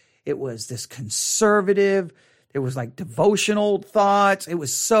hymns. It was this conservative. It was like devotional thoughts. It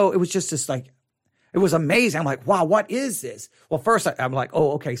was just this it was amazing. I'm like, wow, what is this? Well, first I'm like,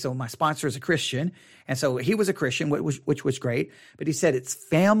 oh, okay. So my sponsor is a Christian. And so he was a Christian, which was great. But he said, it's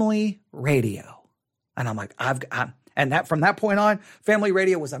family radio. And I'm like, from that point on, family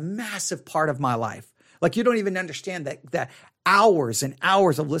radio was a massive part of my life. Like, you don't even understand that hours and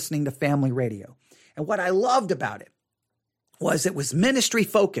hours of listening to family radio. And what I loved about it was ministry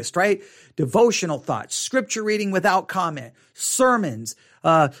focused, right? Devotional thoughts, scripture reading without comment, sermons,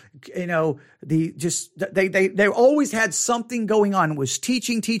 they always had something going on. It was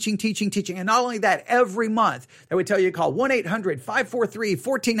teaching. And not only that, every month they would tell you to call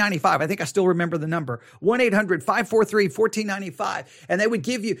 1-800-543-1495. I think I still remember the number, 1-800-543-1495. And they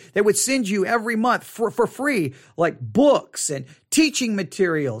would send you every month for free, like books and teaching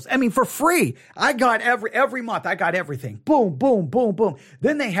materials. I mean, for free. I got every month, I got everything. Boom, boom, boom, boom.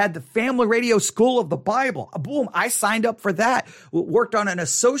 Then they had the Family Radio School of the Bible. Boom. I signed up for that. Worked on an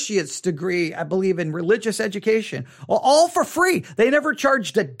associate's degree, I believe, in religious education, all for free. They never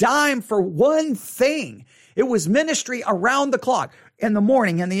charged a dime for one thing. It was ministry around the clock, in the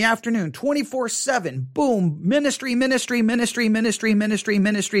morning, in the afternoon, 24/7. Boom, ministry.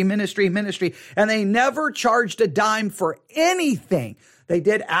 And they never charged a dime for anything. They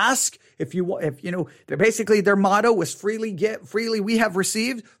did ask basically their motto was freely we have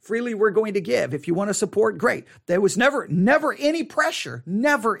received, freely we're going to give. If you want to support, great. There was never any pressure, And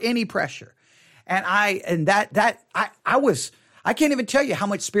I can't even tell you how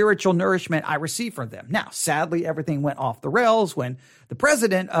much spiritual nourishment I received from them. Now, sadly, everything went off the rails when the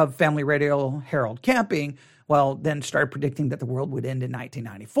president of Family Radio, Harold Camping, then started predicting that the world would end in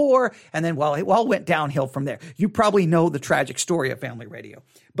 1994. And then, it went downhill from there. You probably know the tragic story of Family Radio.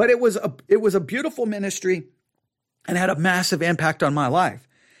 But it was a beautiful ministry and had a massive impact on my life.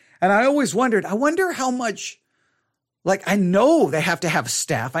 And I always wondered, how much, I know they have to have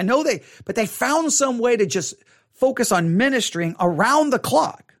staff. But they found some way to just focus on ministering around the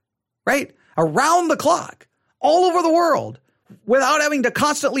clock, right? Around the clock, all over the world, without having to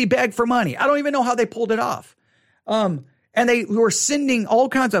constantly beg for money. I don't even know how they pulled it off. And they were sending all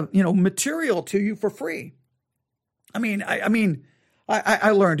kinds of, material to you for free. I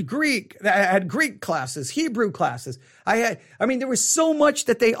learned Greek. I had Greek classes, Hebrew classes. there was so much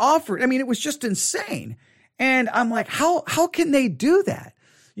that they offered. It was just insane. And I'm like, how can they do that?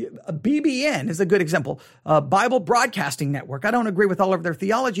 BBN is a good example. Bible Broadcasting Network. I don't agree with all of their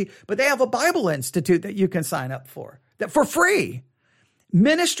theology, but they have a Bible Institute that you can sign up for free.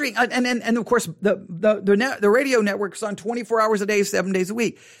 Ministry, and of course, the radio network's on 24 hours a day, 7 days a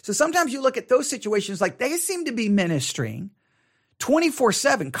week. So sometimes you look at those situations like they seem to be ministering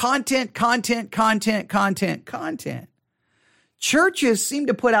 24/7, content. Churches seem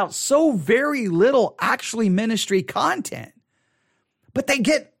to put out so very little actually ministry content. But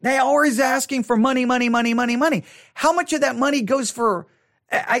they always asking for money. How much of that money goes for,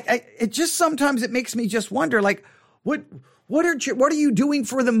 it just sometimes it makes me just wonder, what are you doing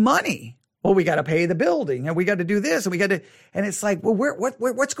for the money? Well, we got to pay the building and we got to do this and and it's like, well,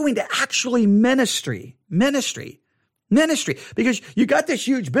 what's going to actually ministry? Because you got this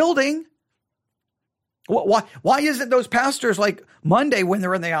huge building. Why isn't those pastors like Monday when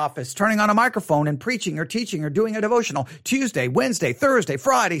they're in the office turning on a microphone and preaching or teaching or doing a devotional? Tuesday, Wednesday, Thursday,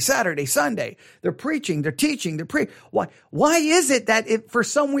 Friday, Saturday, Sunday. They're preaching, they're teaching, Why is it that for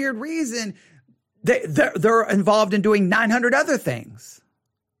some weird reason they're involved in doing 900 other things?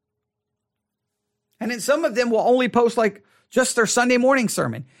 And then some of them will only post just their Sunday morning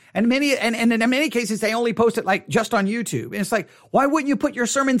sermon. And in many cases, they only post it just on YouTube. And it's why wouldn't you put your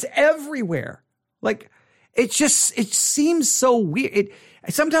sermons everywhere? It seems so weird.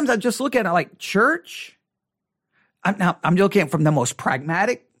 Sometimes I just look at it like church. I'm looking at it from the most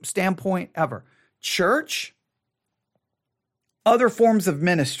pragmatic standpoint ever. Church, other forms of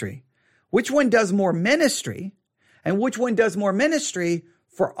ministry. Which one does more ministry, and which one does more ministry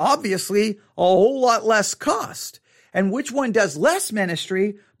for obviously a whole lot less cost, and which one does less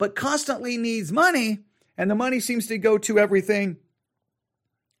ministry but constantly needs money, and the money seems to go to everything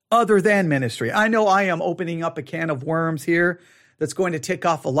other than ministry. I know I am opening up a can of worms here that's going to tick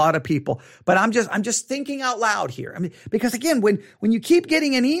off a lot of people, but I'm just thinking out loud here. I mean, because again, when you keep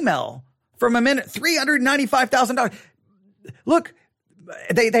getting an email from a minute, $395,000, look,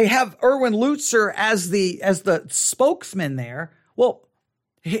 they have Erwin Lutzer as the spokesman there. Well,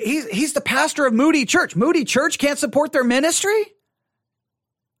 he's the pastor of Moody Church. Moody Church can't support their ministry.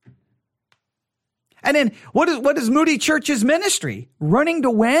 And then what is Moody Church's ministry? Running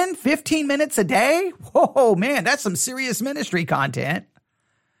to win 15 minutes a day? Whoa, man, that's some serious ministry content.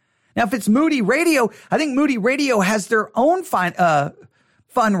 Now, if it's Moody Radio, I think Moody Radio has their own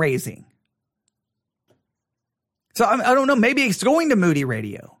fundraising. So I don't know, maybe it's going to Moody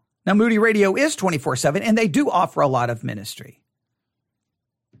Radio. Now, Moody Radio is 24/7, and they do offer a lot of ministry.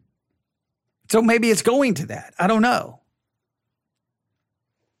 So maybe it's going to that. I don't know.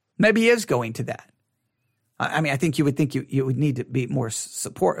 Maybe it is going to that. I mean, I think you would need to be more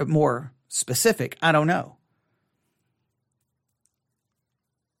specific. I don't know.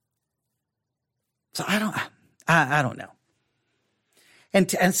 So I don't know.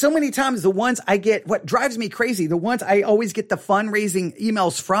 And so many times the ones I get, what drives me crazy, the ones I always get the fundraising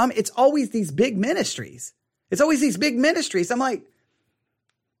emails from, it's always these big ministries. It's always these big ministries. I'm like,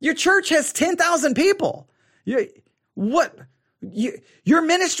 your church has 10,000 people. Your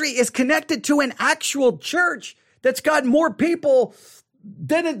ministry is connected to an actual church that's got more people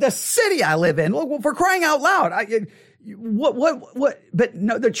than the city I live in. Look, for crying out loud. But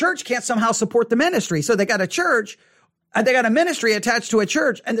no, the church can't somehow support the ministry. So they got a church, and they got a ministry attached to a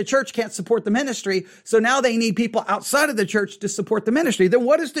church, and the church can't support the ministry. So now they need people outside of the church to support the ministry. Then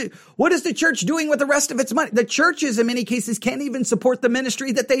what is the church doing with the rest of its money? The churches in many cases can't even support the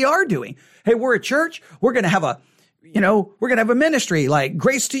ministry that they are doing. Hey, we're a church. We're going to have a ministry like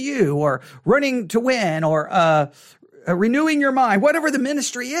Grace to You or Running to Win or Renewing Your Mind, whatever the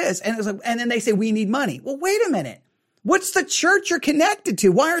ministry is. And then they say, we need money. Well, wait a minute. What's the church you're connected to?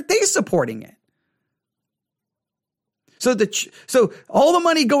 Why aren't they supporting it? So all the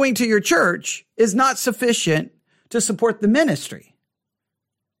money going to your church is not sufficient to support the ministry.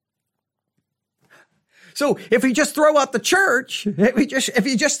 So if you just throw out the church, if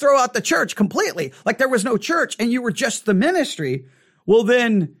you just throw out the church completely, like there was no church and you were just the ministry, well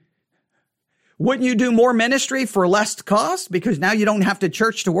then, wouldn't you do more ministry for less cost because now you don't have the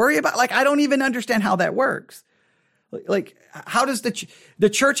church to worry about? Like, I don't even understand how that works. Like, how does the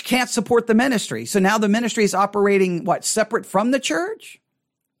church can't support the ministry? So now the ministry is operating separate from the church?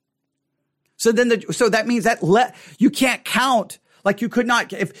 So that means that you can't count. Like you could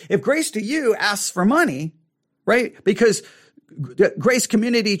not, if Grace to You asks for money, right? Because Grace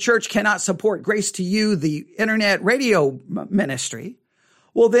Community Church cannot support Grace to You, the internet radio ministry.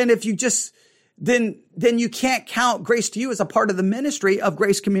 Well, then if you just, then you can't count Grace to You as a part of the ministry of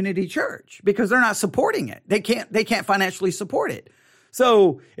Grace Community Church because they're not supporting it. They can't financially support it.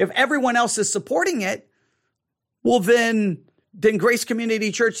 So if everyone else is supporting it, well, then Grace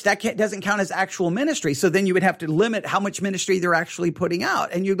Community Church, doesn't count as actual ministry. So then you would have to limit how much ministry they're actually putting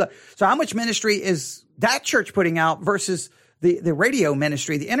out. And so how much ministry is that church putting out versus the radio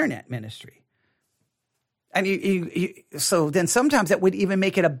ministry, the internet ministry? And so then sometimes that would even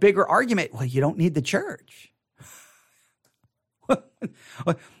make it a bigger argument. Well, you don't need the church.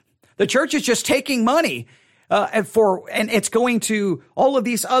 The church is just taking money and it's going to all of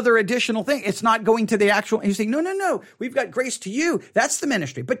these other additional things. It's not going to the actual. And you say, no. We've got Grace to You. That's the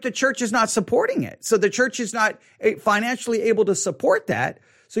ministry, but the church is not supporting it. So the church is not financially able to support that.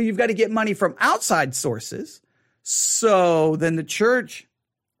 So you've got to get money from outside sources. So then the church,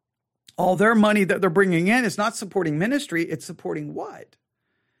 all their money that they're bringing in is not supporting ministry. It's supporting what?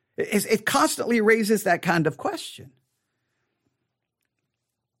 It constantly raises that kind of question.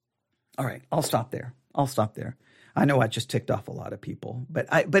 All right, I'll stop there. I know I just ticked off a lot of people, but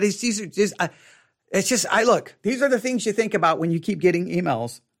these are the things you think about when you keep getting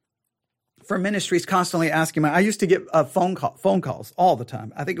emails from ministries constantly asking. I used to get phone calls all the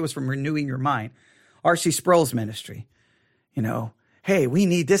time. I think it was from Renewing Your Mind, R.C. Sproul's ministry. Hey, we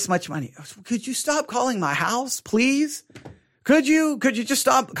need this much money. Could you stop calling my house, please? Could you just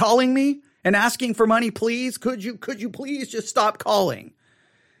stop calling me and asking for money, please? Could you please just stop calling?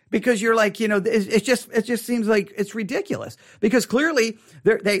 Because you're like, it just seems like it's ridiculous because clearly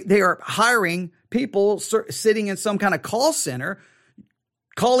they are hiring people sitting in some kind of call center,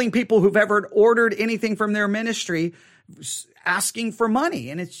 calling people who've ever ordered anything from their ministry asking for money.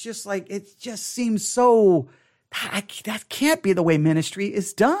 And it's just like, it just seems so, that can't be the way ministry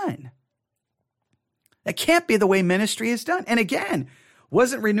is done. That can't be the way ministry is done. And again,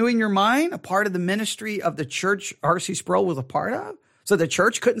 wasn't Renewing Your Mind a part of the ministry of the church R.C. Sproul was a part of? So the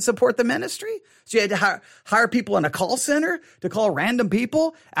church couldn't support the ministry? So you had to hire people in a call center to call random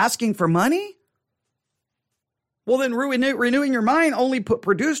people asking for money? Well, then Renewing Your Mind only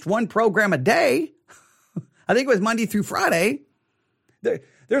produced one program a day. I think it was Monday through Friday.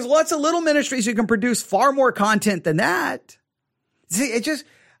 There's lots of little ministries who can produce far more content than that. See,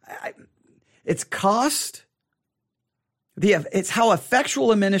 it's cost. It's how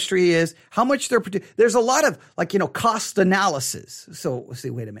effectual a ministry is, how much they're producing. There's a lot of cost analysis. So let's see,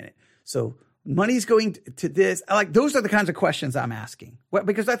 wait a minute. So money's going to this. Those are the kinds of questions I'm asking.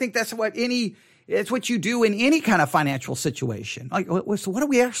 Because I think that's it's what you do in any kind of financial situation. So what are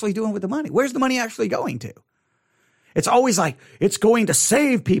we actually doing with the money? Where's the money actually going to? It's always like, it's going to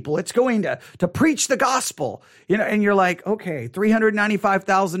save people. It's going to preach the gospel, and you're like, okay,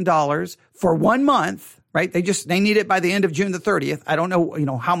 $395,000 for 1 month, right? They need it by the end of June the 30th. I don't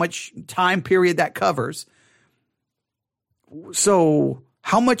know, how much time period that covers. So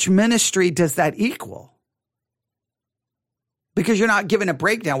how much ministry does that equal? Because you're not given a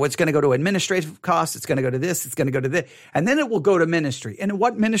breakdown. What's going to go to administrative costs? It's going to go to this. It's going to go to this. And then it will go to ministry. And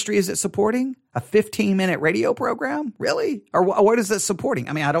what ministry is it supporting? A 15-minute radio program? Really? Or what is it supporting?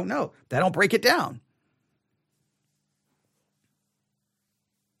 I mean, I don't know. They don't break it down.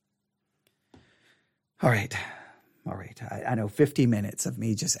 All right. I know 50 minutes of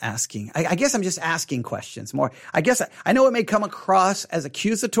me just asking. I guess I'm just asking questions more. I guess I know it may come across as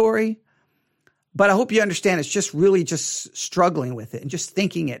accusatory, but I hope you understand it's just really just struggling with it and just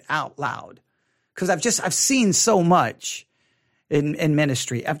thinking it out loud. Because I've seen so much in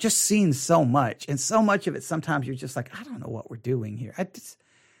ministry. I've just seen so much. And so much of it, sometimes you're just like, I don't know what we're doing here.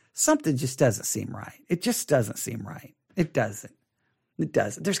 Something just doesn't seem right. It just doesn't seem right. It doesn't.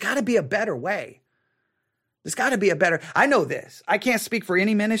 There's got to be a better way. There's got to be a better. I know this. I can't speak for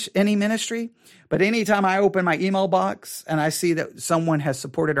any ministry, but anytime I open my email box and I see that someone has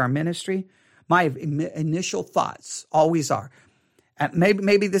supported our ministry, my initial thoughts always are, and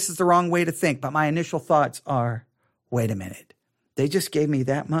maybe this is the wrong way to think, but my initial thoughts are, wait a minute, they just gave me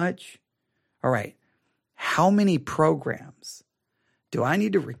that much? All right, how many programs do I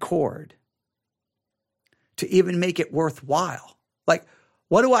need to record to even make it worthwhile? Like,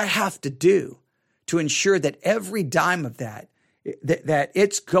 what do I have to do to ensure that every dime of that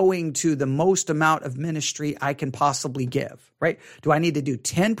it's going to the most amount of ministry I can possibly give, right? Do I need to do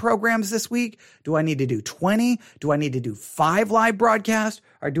 10 programs this week? Do I need to do 20? Do I need to do 5 live broadcasts?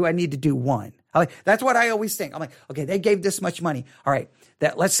 Or do I need to do 1? That's what I always think. I'm like, okay, they gave this much money. All right,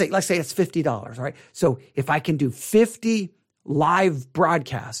 let's say it's $50, all right? So if I can do 50 live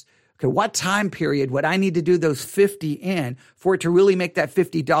broadcasts, okay, what time period would I need to do those 50 in for it to really make that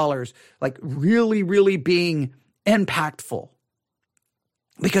 $50 like really, really being impactful?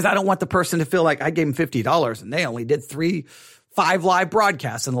 Because I don't want the person to feel like I gave them $50 and they only did 5 live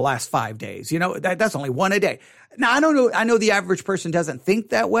broadcasts in the last 5 days. That's only 1 a day. Now, I don't know. I know the average person doesn't think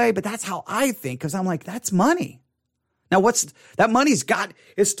that way, but that's how I think, because I'm like, that's money. Now, that money's got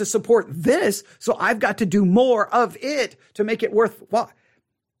is to support this. So I've got to do more of it to make it worthwhile.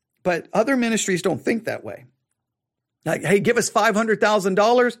 But other ministries don't think that way. Like, hey, give us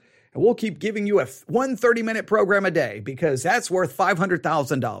 $500,000 and we'll keep giving you one 30-minute program a day because that's worth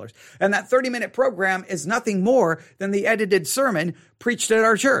 $500,000. And that 30-minute program is nothing more than the edited sermon preached at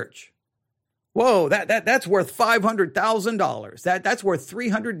our church. Whoa, that's worth $500,000. That's worth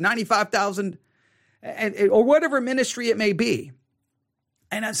 $395,000 or whatever ministry it may be.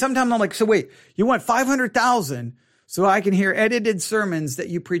 And sometimes I'm like, so wait, you want $500,000 so I can hear edited sermons that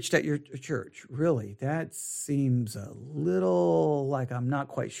you preached at your church? Really? That seems a little like I'm not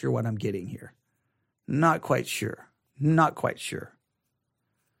quite sure what I'm getting here. Not quite sure.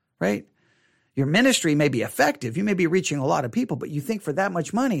 Right? Your ministry may be effective. You may be reaching a lot of people, but you think for that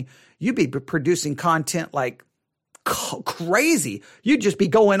much money, you'd be producing content like crazy. You'd just be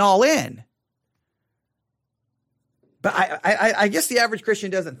going all in. But I guess the average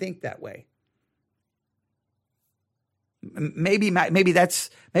Christian doesn't think that way. Maybe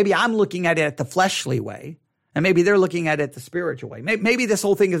I'm looking at it the fleshly way, and maybe they're looking at it the spiritual way. Maybe this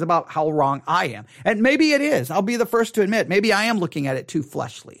whole thing is about how wrong I am. And maybe it is. I'll be the first to admit, maybe I am looking at it too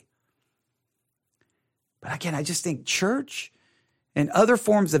fleshly. But again, I just think church and other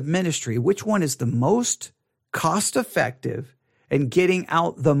forms of ministry, which one is the most cost effective in getting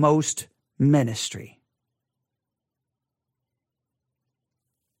out the most ministry?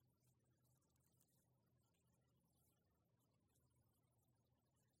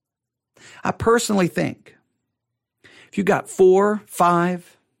 I personally think if you got 4,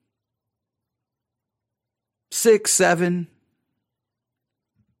 5, 6, 7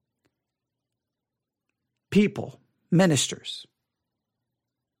 people, ministers,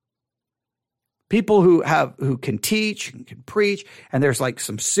 people who can teach and can preach, and there's like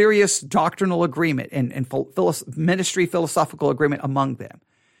some serious doctrinal agreement and ministry philosophical agreement among them.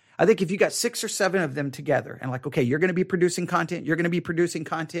 I think if you got 6 or 7 of them together and like, okay, you're going to be producing content, you're going to be producing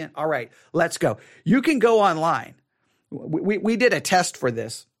content. All right, let's go. You can go online. We did a test for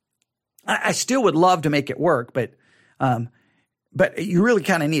this. I still would love to make it work, but you really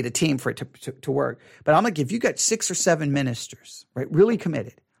kind of need a team for it to work. But I'm like, if you got 6 or 7 ministers, right, really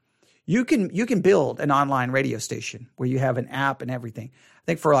committed, you can build an online radio station where you have an app and everything. I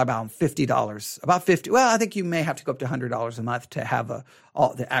think for about $50, about $50. Well, I think you may have to go up to $100 a month to have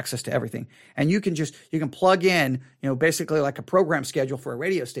all the access to everything. And you can plug in, basically like a program schedule for a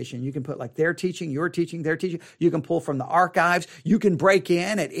radio station. You can put like their teaching, your teaching, their teaching. You can pull from the archives. You can break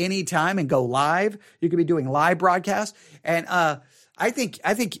in at any time and go live. You could be doing live broadcasts. And I think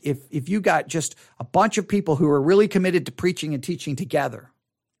if you got just a bunch of people who are really committed to preaching and teaching together,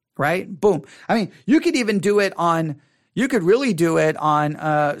 right? Boom. I mean, you could even do it on. You could really do it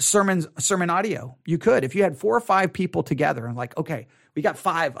on sermon audio. You could. If you had 4 or 5 people together and like, okay, we got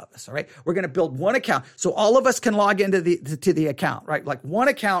 5 of us, all right? We're going to build one account. So all of us can log into the account, right? Like one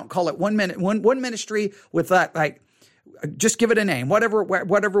account, call it one ministry with that, like, just give it a name, whatever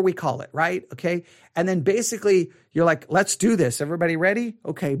we call it, right? Okay. And then basically you're like, let's do this. Everybody ready?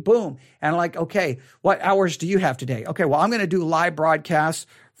 Okay, boom. And like, okay, what hours do you have today? Okay, well, I'm going to do live broadcasts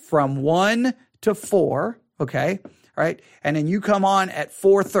from 1 to 4, okay? Right? And then you come on at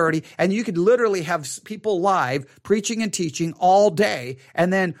 4:30 and you could literally have people live preaching and teaching all day.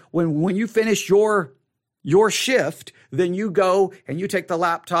 And then when you finish your shift, then you go and you take the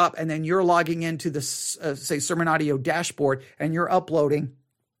laptop and then you're logging into the, say, Sermon Audio dashboard and you're uploading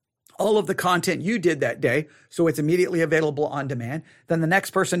all of the content you did that day. So it's immediately available on demand. Then the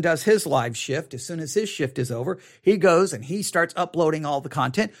next person does his live shift. As soon as his shift is over, he goes and he starts uploading all the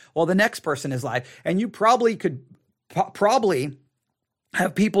content while the next person is live. And you probably could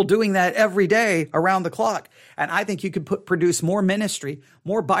have people doing that every day around the clock. And I think you could produce more ministry,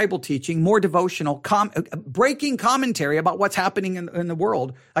 more Bible teaching, more devotional, breaking commentary about what's happening in the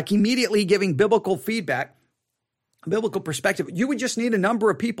world, like immediately giving biblical feedback, biblical perspective. You would just need a number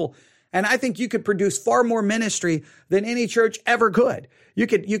of people. And I think you could produce far more ministry than any church ever could. You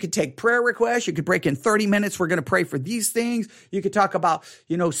could take prayer requests. You could break in 30 minutes. We're going to pray for these things. You could talk about,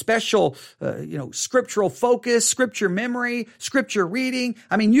 special, scriptural focus, scripture memory, scripture reading.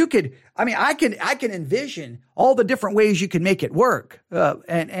 I mean, I can envision all the different ways you can make it work.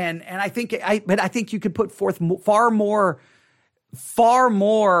 And I think you could put forth far more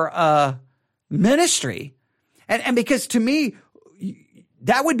ministry. And because to me,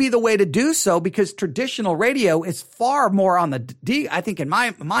 that would be the way to do so, because traditional radio is far more on the I think in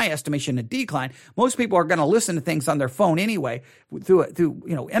my estimation, a decline. Most people are going to listen to things on their phone anyway through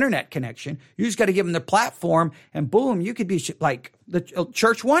internet connection. You just got to give them the platform and boom, you could be like the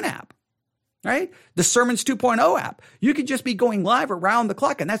Church One app, right? The Sermons 2.0 app. You could just be going live around the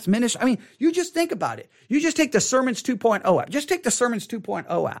clock, and that's ministry. I mean, you just think about it. You just take the Sermons 2.0 app. Just take the Sermons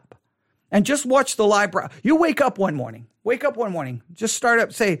 2.0 app. And just watch the live. You wake up one morning, just start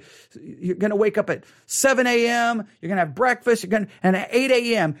up, say, you're going to wake up at 7 a.m., you're going to have breakfast, and at 8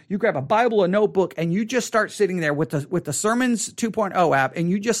 a.m., you grab a Bible, a notebook, and you just start sitting there with the Sermons 2.0 app, and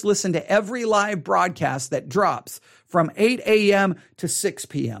you just listen to every live broadcast that drops from 8 a.m. to 6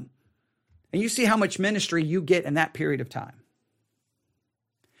 p.m. And you see how much ministry you get in that period of time.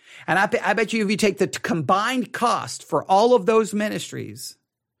 And I bet you if you take the combined cost for all of those ministries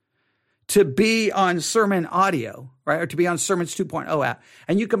to be on Sermon Audio, right, or to be on Sermons 2.0 app,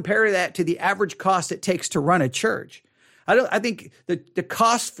 and you compare that to the average cost it takes to run a church, I think the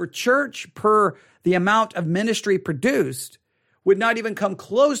cost for church per the amount of ministry produced would not even come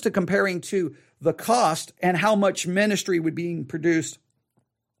close to comparing to the cost and how much ministry would be produced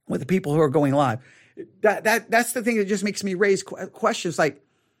with the people who are going live. That's the thing that just makes me raise questions like,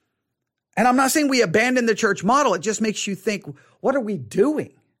 and I'm not saying we abandon the church model. It just makes you think, what are we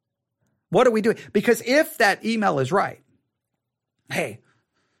doing? What are we doing? Because if that email is right, hey,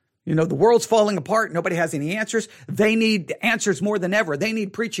 the world's falling apart. Nobody has any answers. They need answers more than ever. They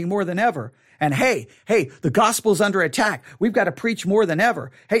need preaching more than ever. And hey, the gospel's under attack. We've got to preach more than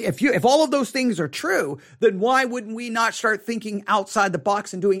ever. Hey, if all of those things are true, then why wouldn't we not start thinking outside the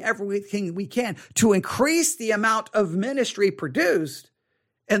box and doing everything we can to increase the amount of ministry produced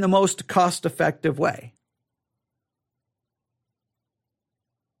in the most cost-effective way?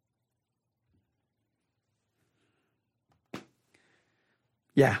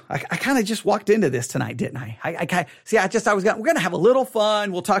 Yeah, I kind of just walked into this tonight, didn't I? We're going to have a little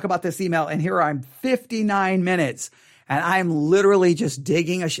fun. We'll talk about this email. And here I'm 59 minutes and I'm literally just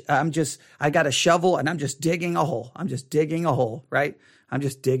digging. I got a shovel and I'm just digging a hole. I'm just digging a hole, right? I'm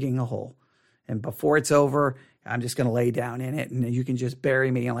just digging a hole. And before it's over, I'm just going to lay down in it and you can just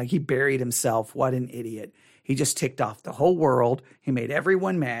bury me. And like he buried himself. What an idiot. He just ticked off the whole world. He made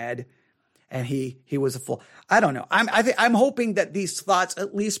everyone mad. And he was a fool. I don't know. I'm hoping that these thoughts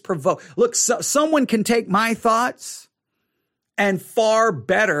at least provoke. Look, someone can take my thoughts and far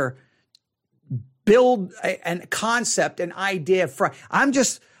better build a concept, an idea. I'm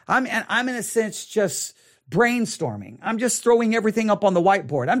in a sense just brainstorming. I'm just throwing everything up on the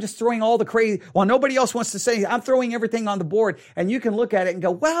whiteboard. I'm just throwing all the crazy. Well, nobody else wants to say. I'm throwing everything on the board, and you can look at it and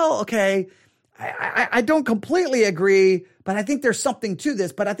go, well, okay. I don't completely agree, but I think there's something to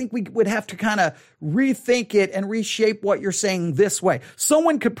this, but I think we would have to kind of rethink it and reshape what you're saying this way.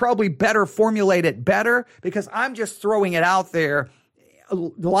 Someone could probably better formulate it better because I'm just throwing it out there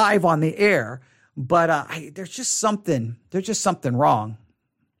live on the air, but there's just something wrong.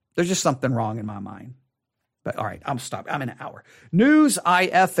 There's just something wrong in my mind. But all right, I'm stopped. I'm in an hour.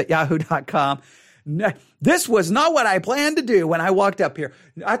 newsif@yahoo.com. This was not what I planned to do when I walked up here.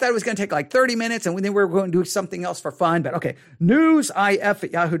 I thought it was going to take like 30 minutes and then we were going to do something else for fun. But okay,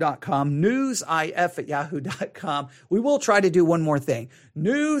 newsif@yahoo.com, newsif@yahoo.com. We will try to do one more thing,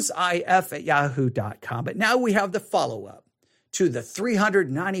 newsif@yahoo.com. But now we have the follow-up to the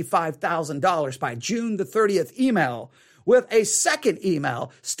 $395,000 by June the 30th email with a second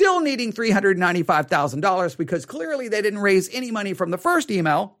email still needing $395,000 because clearly they didn't raise any money from the first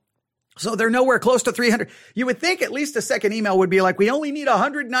email. So they're nowhere close to 300. You would think at least a second email would be like, we only need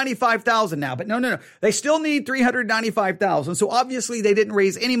 195,000 now, but no. They still need 395,000. So obviously they didn't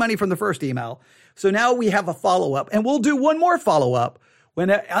raise any money from the first email. So now we have a follow-up and we'll do one more follow-up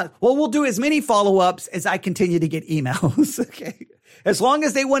we'll do as many follow-ups as I continue to get emails. Okay. As long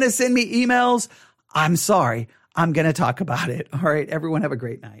as they want to send me emails, I'm sorry. I'm going to talk about it. All right. Everyone have a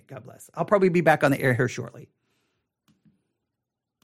great night. God bless. I'll probably be back on the air here shortly.